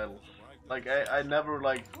long while. Like, I never,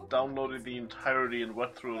 like, downloaded the entirety and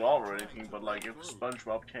went through it all or anything, but, like, if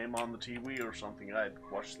SpongeBob came on the TV or something, I'd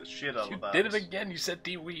watch the shit out of that. You did it again, you said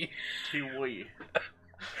TV. TV.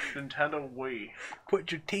 Nintendo Wii.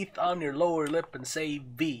 Put your teeth on your lower lip and say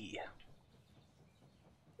V.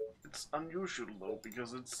 It's unusual, though,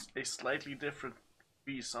 because it's a slightly different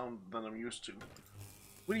V sound than I'm used to.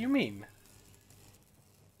 What do you mean?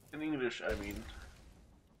 In English, I mean.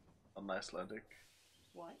 On Icelandic.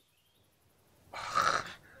 What?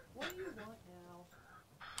 What do you want now?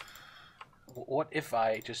 What if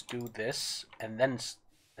I just do this and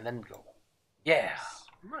then go? Yeah.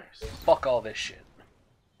 Nice. Fuck all this shit.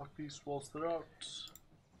 Fuck these walls, they're out.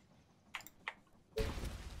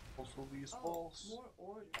 Also these walls. More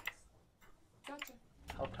orders. Gotcha.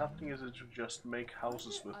 How tempting is it to just make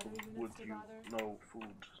houses with wood you no food?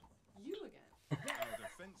 You again. Our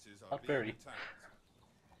defenses are Not being very. attacked.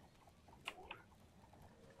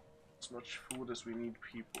 As much food as we need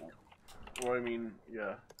people. Or I mean,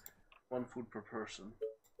 yeah, 1 food per person.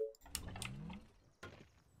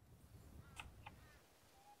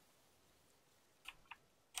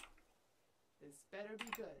 This better be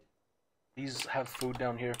good. These have food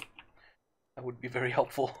down here. That would be very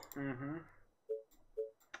helpful. Mm-hmm.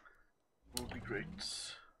 Would be great.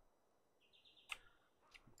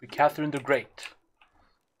 Be Catherine the Great,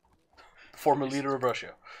 former leader of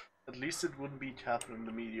Russia. At least it wouldn't be Catherine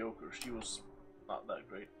the Mediocre. She was not that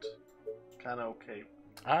great. Kinda okay.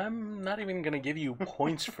 I'm not even gonna give you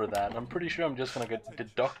points for that. I'm pretty sure I'm just gonna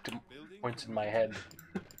deduct points in my head.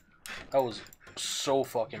 That was so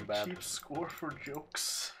fucking bad. Keep score for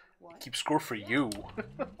jokes. What? Keep score for you.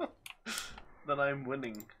 Then I'm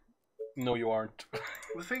winning. No, you aren't.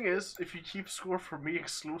 The thing is, if you keep score for me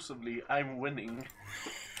exclusively, I'm winning.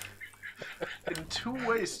 In 2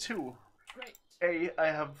 ways too. Great. A,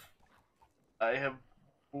 I have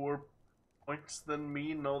more points than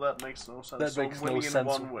me. No, that makes no sense. That So makes I'm no winning in sense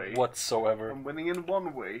one way. whatsoever. I'm winning in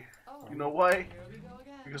one way. Oh, You know why? here we go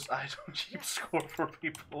again. Because I don't keep score for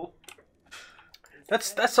people.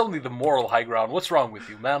 That's only the moral high ground. What's wrong with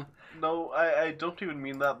you, man? No, I don't even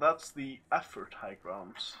mean that. That's the effort high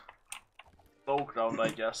ground. Low ground, I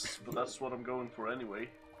guess, but that's what I'm going for anyway.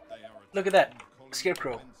 They are Look at that attacking colony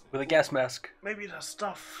scarecrow defenses. with a gas mask. Maybe it has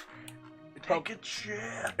stuff. prob- Take it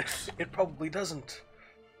shit. It probably doesn't.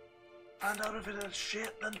 Find out if it has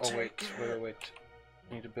shit, then Oh take wait, it. wait.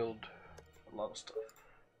 I need to build A lot of stuff.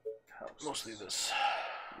 Houses. mostly this.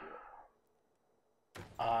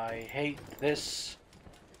 I hate this.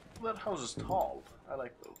 That house is tall. I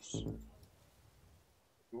like those.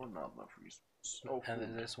 You're not enough resources. Oh, And food.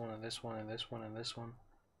 then this one, and this one, and this one, and this one.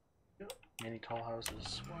 Yep. Many tall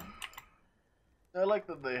houses. I like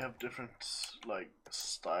that they have different, like,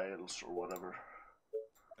 styles or whatever.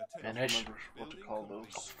 I Attention. don't Finish. remember what to call Oh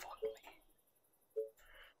those. fuck me.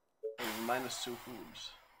 -2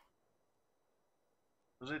 foods.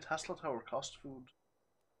 Does a Tesla tower cost food?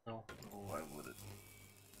 No. Oh, why would it?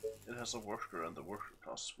 It has a worker and the worker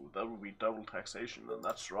costs food. That would be double taxation, and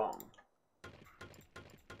that's wrong.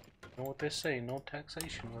 You know what they say? No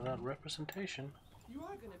taxation without representation. You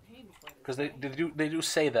are gonna pay me for this. Because they right? do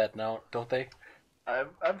say that now, don't they?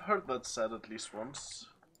 I've heard that said at least once.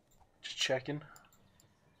 Just checking.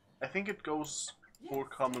 I think it goes more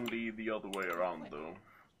commonly the other way around though,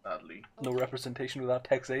 sadly. No representation without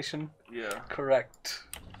taxation. Yeah. Correct.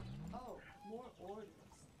 Oh, more orders.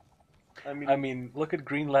 I mean, look at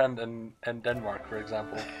Greenland and Denmark, for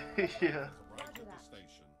example. yeah. Arrived at the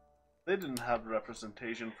station. They didn't have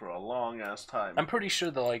representation for a long ass time. I'm pretty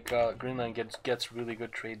sure that like Greenland gets really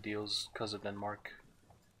good trade deals because of Denmark.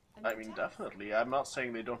 I mean, definitely. I'm not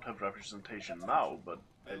saying they don't have representation now, but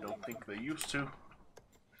I don't think they used to.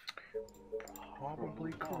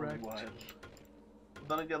 Probably For a long correct. while. But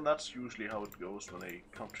then again, that's usually how it goes when a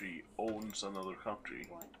country owns another country.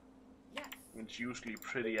 What? Yes. It's usually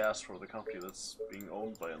pretty ass for the country that's being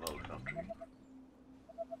owned by another country.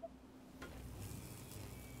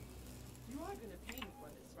 You are gonna pay me for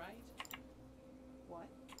this, right? What?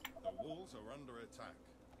 The walls are under attack.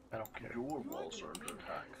 I don't care. Your walls are under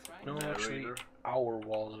attack. No, Yeah, actually, Raider. our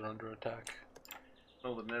walls are under attack.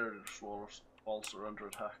 No, the narrative walls are under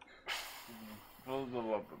attack. Blah, blah,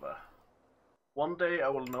 blah, blah, blah. One day I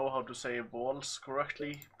will know how to say walls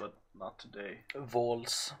correctly, but not today.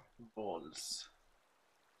 Vols. Walls.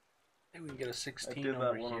 Maybe we can get a I 16 did over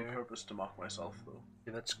that one here. on purpose to mock myself, though.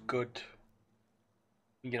 Yeah, that's good.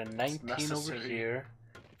 We can get a 19 over necessary. here.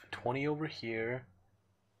 20 over here.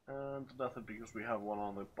 And nothing because we have one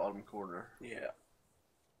on the bottom corner. Yeah.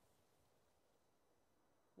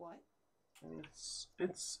 What?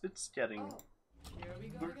 It's getting. Oh, here we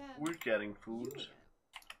go again. We're getting You food. again.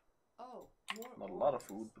 Oh, more. Not a lot of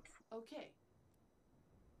food, but Okay.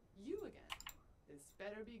 You again. This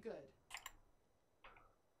better be good.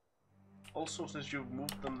 also since you've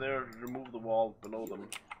moved them there, remove the wall below them.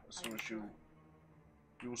 As soon as you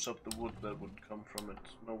use up the wood that would come from it.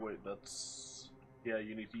 No wait, that's yeah.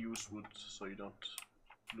 You need to use wood so you don't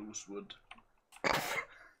lose wood. This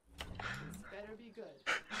better be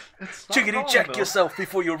good. It's not Chickadee, wrong, check though. yourself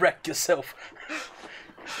before you wreck yourself.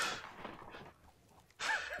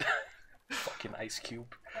 Fucking Ice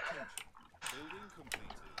Cube. Building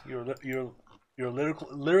completed. You're a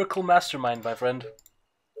lyrical mastermind, my friend.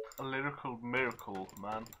 A lyrical miracle,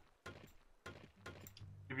 man.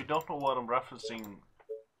 If you don't know what I'm referencing,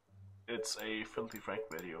 it's a Filthy Frank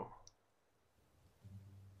video.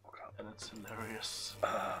 And it's hilarious.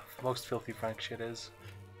 Most filthy Frank shit is.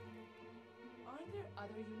 Aren't there other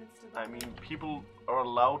units to I buy? mean, people are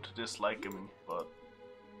allowed to dislike him, but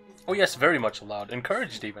Oh yes, very much allowed.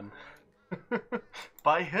 Encouraged even.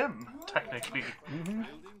 by him, technically. Mm-hmm.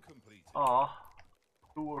 Building completed. Aw,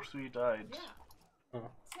 2 or 3 died. Yeah. Oh.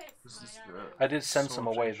 Takes This my is arrow. I did send So some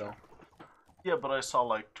away ginger. though. Yeah, but I saw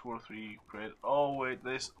like 2 or 3 great. Oh wait,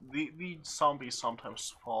 the zombies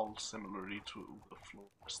sometimes fall similarly to the floor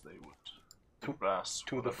as they would to grass.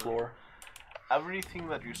 To the whatever. floor. Everything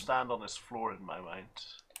that you stand on is floor in my mind.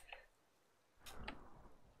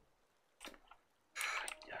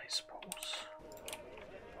 Yeah, I suppose.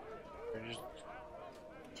 Just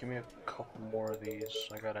give me a couple more of these.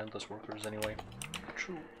 I got endless workers anyway.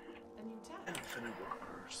 True. A new tab. Infinite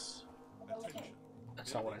workers. Okay.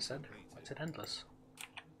 That's not what I said. I said endless.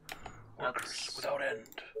 That's- Workers without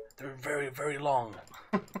end. They're very, very long.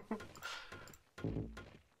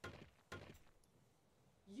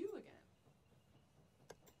 You again.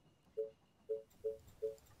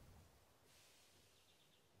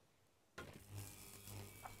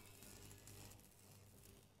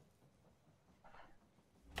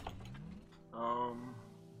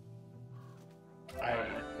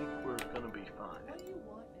 I think we're gonna be fine. What do you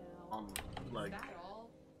want now? Like Is that all?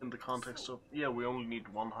 in the context of yeah, we only need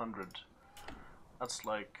 100. That's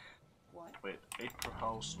like What? wait, 8 per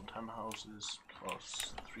house, so 10 houses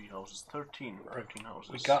plus 3 houses, 13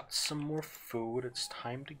 houses. We got some more food. It's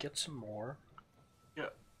time to get some more. yeah,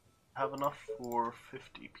 have enough for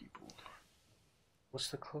 50 people. What's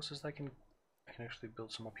the closest I can actually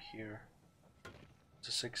build some up here? It's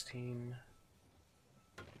a 16.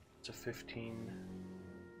 It's a 15.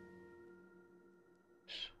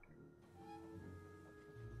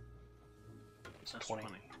 It's a That's 20.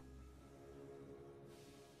 20.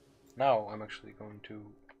 Now I'm actually going to.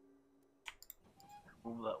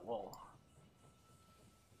 Move that wall.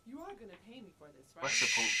 You are gonna pay me for this, right? What's the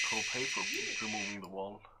co-pay for removing the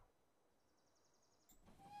wall?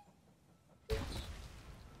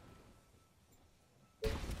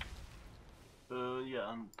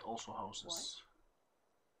 Yeah, and also houses.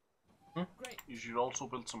 Great. You should also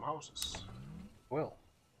build some houses. Will.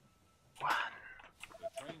 When?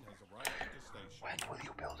 The train has arrived at the station. When will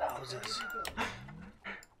you build houses? Good.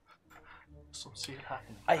 Some see it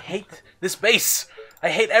happen. I hate this base. I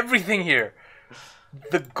hate everything here.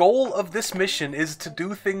 The goal of this mission is to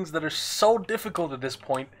do things that are so difficult at this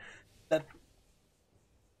point that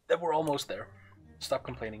we're almost there. Stop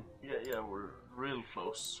complaining. Yeah, we're real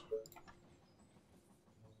close.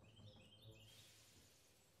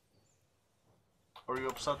 Are you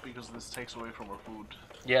upset because this takes away from our food?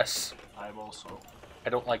 Yes, I'm also. I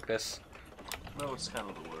don't like this. No, it's kind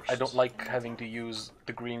of the worst. I don't like having to use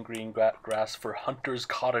the green grass for hunters'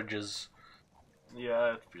 cottages.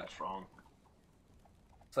 Yeah, it feels wrong.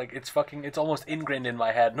 It's like it's almost ingrained in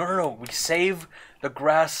my head. No, we save the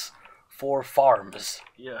grass for farms.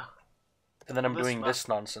 Yeah, And then I'm This doing map- this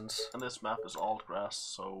nonsense. and this map is all grass,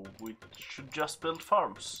 so we should just build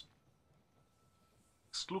farms.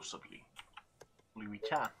 Exclusively. Only we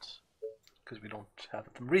can't. Because we don't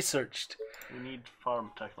have them researched. We need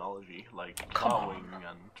farm technology, like Come on. plowing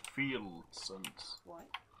and fields and What?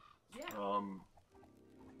 Yeah.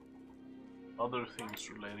 other things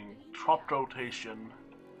relating crop rotation,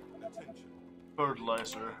 Attention.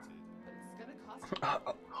 fertilizer. But it's gonna cost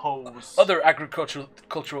hose. Other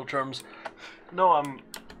agricultural terms. No, I'm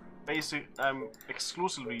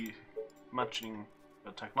exclusively mentioning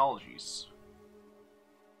the technologies.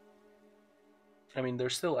 I mean,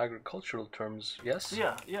 there's still agricultural terms, yes?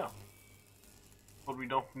 Yeah, yeah. But we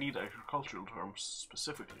don't need agricultural terms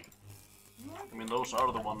specifically. I mean, those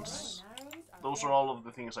are the ones. Those are all of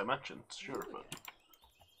the things I mentioned, sure, but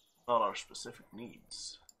not our specific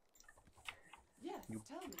needs. Yes, You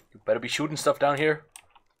tell me. better be shooting stuff down here.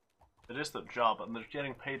 It is their job, and they're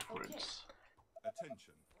getting paid for it.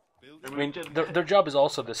 Attention. I mean, their job is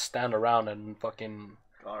also to stand around and fucking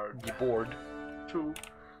guard. be bored. True.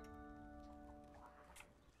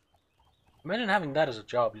 Imagine having that as a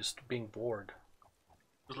job, just being bored.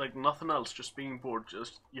 There's like nothing else, just being bored.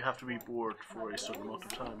 Just you have to be bored for a certain amount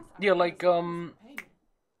of time. Yeah, like For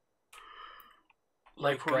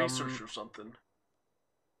research or something.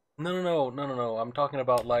 No. I'm talking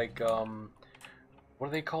about like what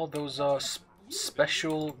are they called? Those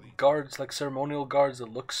special guards, like ceremonial guards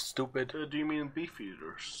that look stupid. Do you mean beef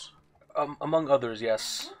eaters? Among others,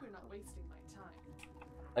 yes. I hope you're not wasting my time.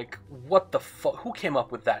 Like, what the fuck? Who came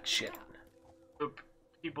up with that shit?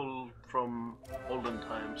 People from olden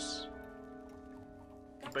times.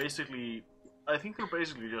 Basically, I think they're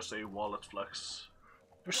basically just a wallet flex.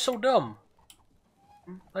 They're so dumb.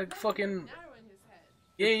 Like fucking. Narrow in his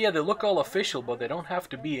head. Yeah, they look all official, but they don't have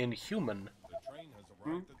to be inhuman. The train has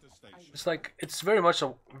arrived at the station. It's like it's very much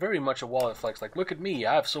a wallet flex. Like, look at me,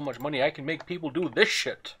 I have so much money, I can make people do this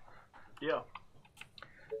shit. Yeah. All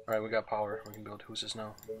right, we got power. We can build houses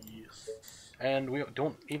now, Yes. and we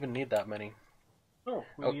don't even need that many. No,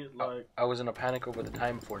 we need like. I was in a panic over the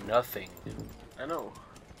time for nothing. I know.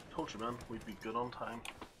 Told you, man. We'd be good on time.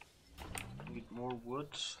 Need more wood.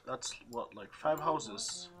 That's what, like 5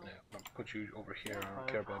 houses. Yeah, I'll put you over here. I don't 5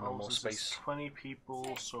 care about no more houses is space. 20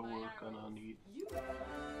 people, so we're gonna need You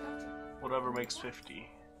have to. whatever makes 50.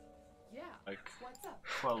 Yeah. Like What's up?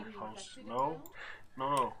 12 Are you houses. affected No, at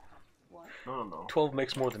no. What? No. 12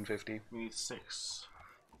 makes more than 50. We need 6.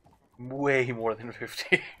 Way more than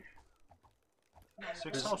 50.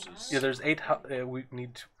 6 houses. Yeah, there's 8. We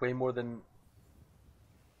need way more than.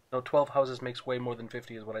 No, 12 houses makes way more than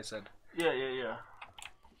 50, is what I said. Yeah.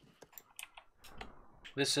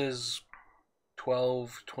 This is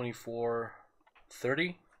 12, 24,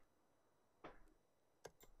 30.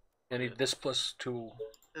 I need this plus 2.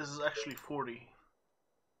 This is actually 40.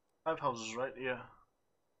 5 houses, right? Yeah.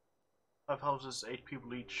 5 houses, 8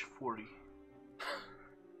 people each, 40.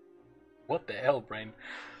 What the hell, brain?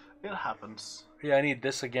 It happens. Yeah, I need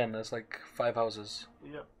this again. That's like 5 houses.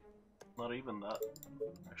 Yep. Not even that,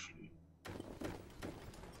 actually.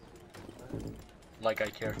 Like I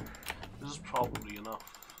care. This is probably enough.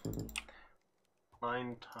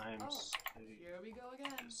 9 times Here we go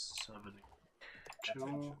again.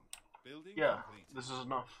 72. Building Yeah, complete. this is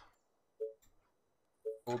enough.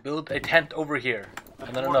 We'll build a tent over here,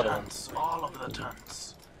 and then More another one. tents, all of the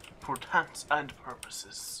tents. For tents and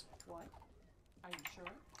purposes. What? Are you sure?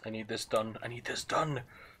 I need this done. I need this done.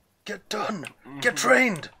 Get done. Get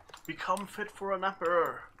trained. Become fit for an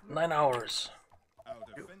emperor. 9 hours. Our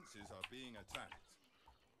defenses are being attacked.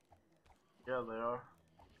 Yeah, they are.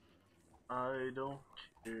 I don't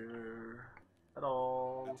care at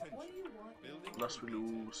all. Attention. What do you want? Building Unless we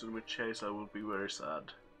completed. lose, in which case I will be very sad.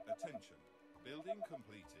 Attention. Building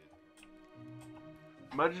completed.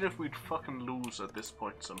 Imagine if we'd fucking lose at this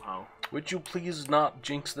point somehow. Would you please not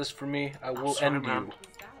jinx this for me? I will sorry, end man. you. Is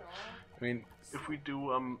that all? I mean, If we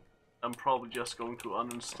do, I'm probably just going to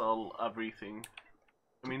uninstall everything.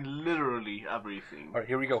 I mean, literally everything. alright,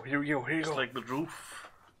 here we go. Here we go. Here we Just go. like the roof.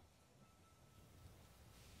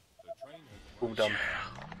 The train has Boom, done.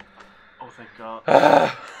 Oh, thank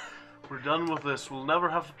God. We're done with this. We'll never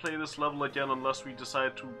have to play this level again unless we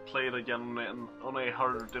decide to play it again on a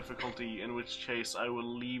harder difficulty, in which case I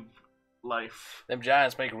will leave life. Them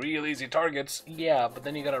giants make real easy targets. Yeah, but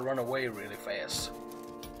then you gotta run away really fast.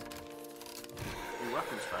 A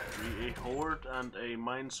weapons factory, a horde, and a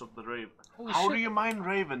mines of the raven. Holy How shit. do you mine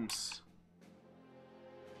ravens?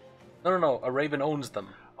 No. A raven owns them.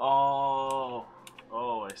 Oh,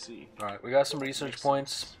 I see. Alright, we got some research Makes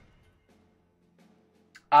points. sense.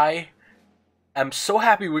 I am so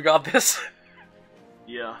happy we got this.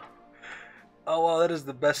 Yeah. Oh wow, that is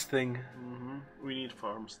the best thing. We need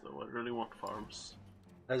farms though. I really want farms.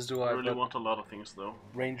 As do I I. really But want a lot of things though.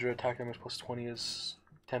 Ranger attack damage plus 20 is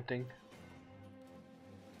tempting.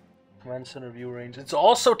 Command center view range. It's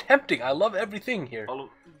also tempting. I love everything here.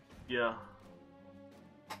 Yeah.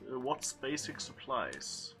 What's basic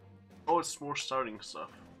supplies? Oh, it's more starting stuff.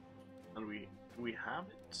 And do we have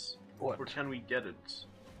it? What? Or can we get it?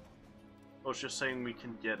 I was just saying we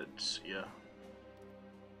can get it, yeah.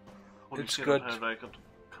 When It's you said good. that, I got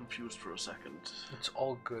confused for a second. It's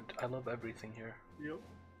all good. I love everything here. Yep.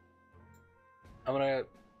 I'm gonna.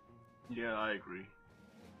 Yeah, I agree.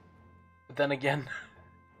 But then again.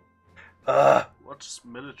 What's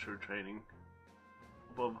military training?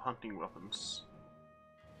 Above hunting weapons.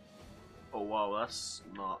 Oh wow, that's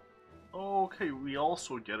not... Oh, okay, we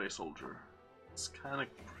also get a soldier. It's kinda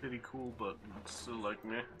pretty cool, but it's still like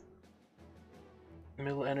meh.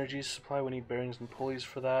 Middle energy supply, we need bearings and pulleys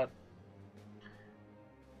for that.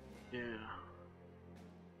 Yeah.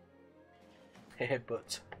 Hey,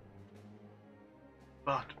 but.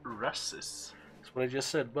 But resist. That's what I just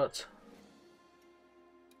said, but.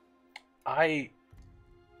 I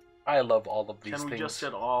love all of these Can we things. just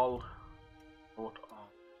get all... What?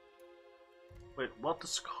 Wait, what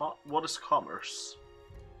is commerce?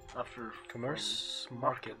 After Commerce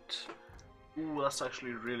market. Ooh, that's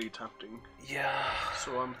actually really tempting. Yeah.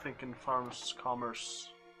 So I'm thinking farms, commerce.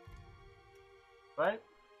 Right?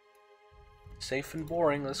 Safe and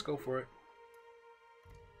boring. Let's go for it.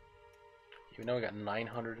 Even though we got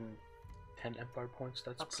 910 empire points,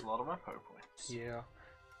 that's a lot of empire points. Yeah.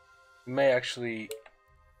 We may actually.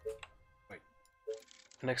 Wait.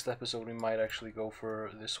 Next episode, we might actually go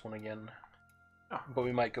for this one again. Yeah. But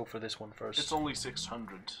we might go for this one first. It's only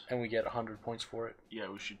 600. And we get 100 points for it. Yeah,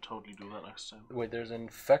 we should totally do that next time. Wait, there's an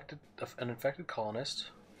infected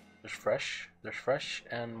colonist. There's fresh,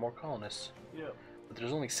 and more colonists. Yeah. But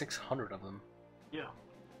there's only 600 of them. Yeah.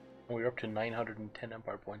 And we're up to 910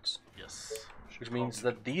 empire points. Yes. Which means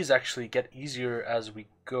that these actually get easier as we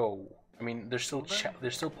go. I mean, there's still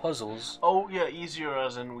puzzles. Oh yeah, easier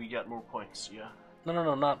as in we get more points. Yeah.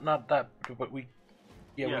 No, not that. But we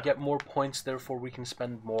get more points. Therefore, we can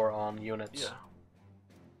spend more on units. Yeah.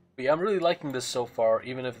 But yeah, I'm really liking this so far.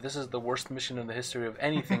 Even if this is the worst mission in the history of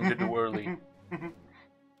anything to do early,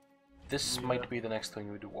 this might be the next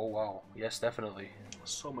thing we do. Oh wow, yes, definitely.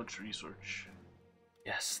 So much research.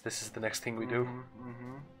 Yes, this is the next thing we do.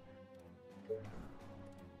 Mm-hmm.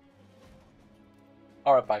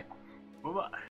 All right, bye.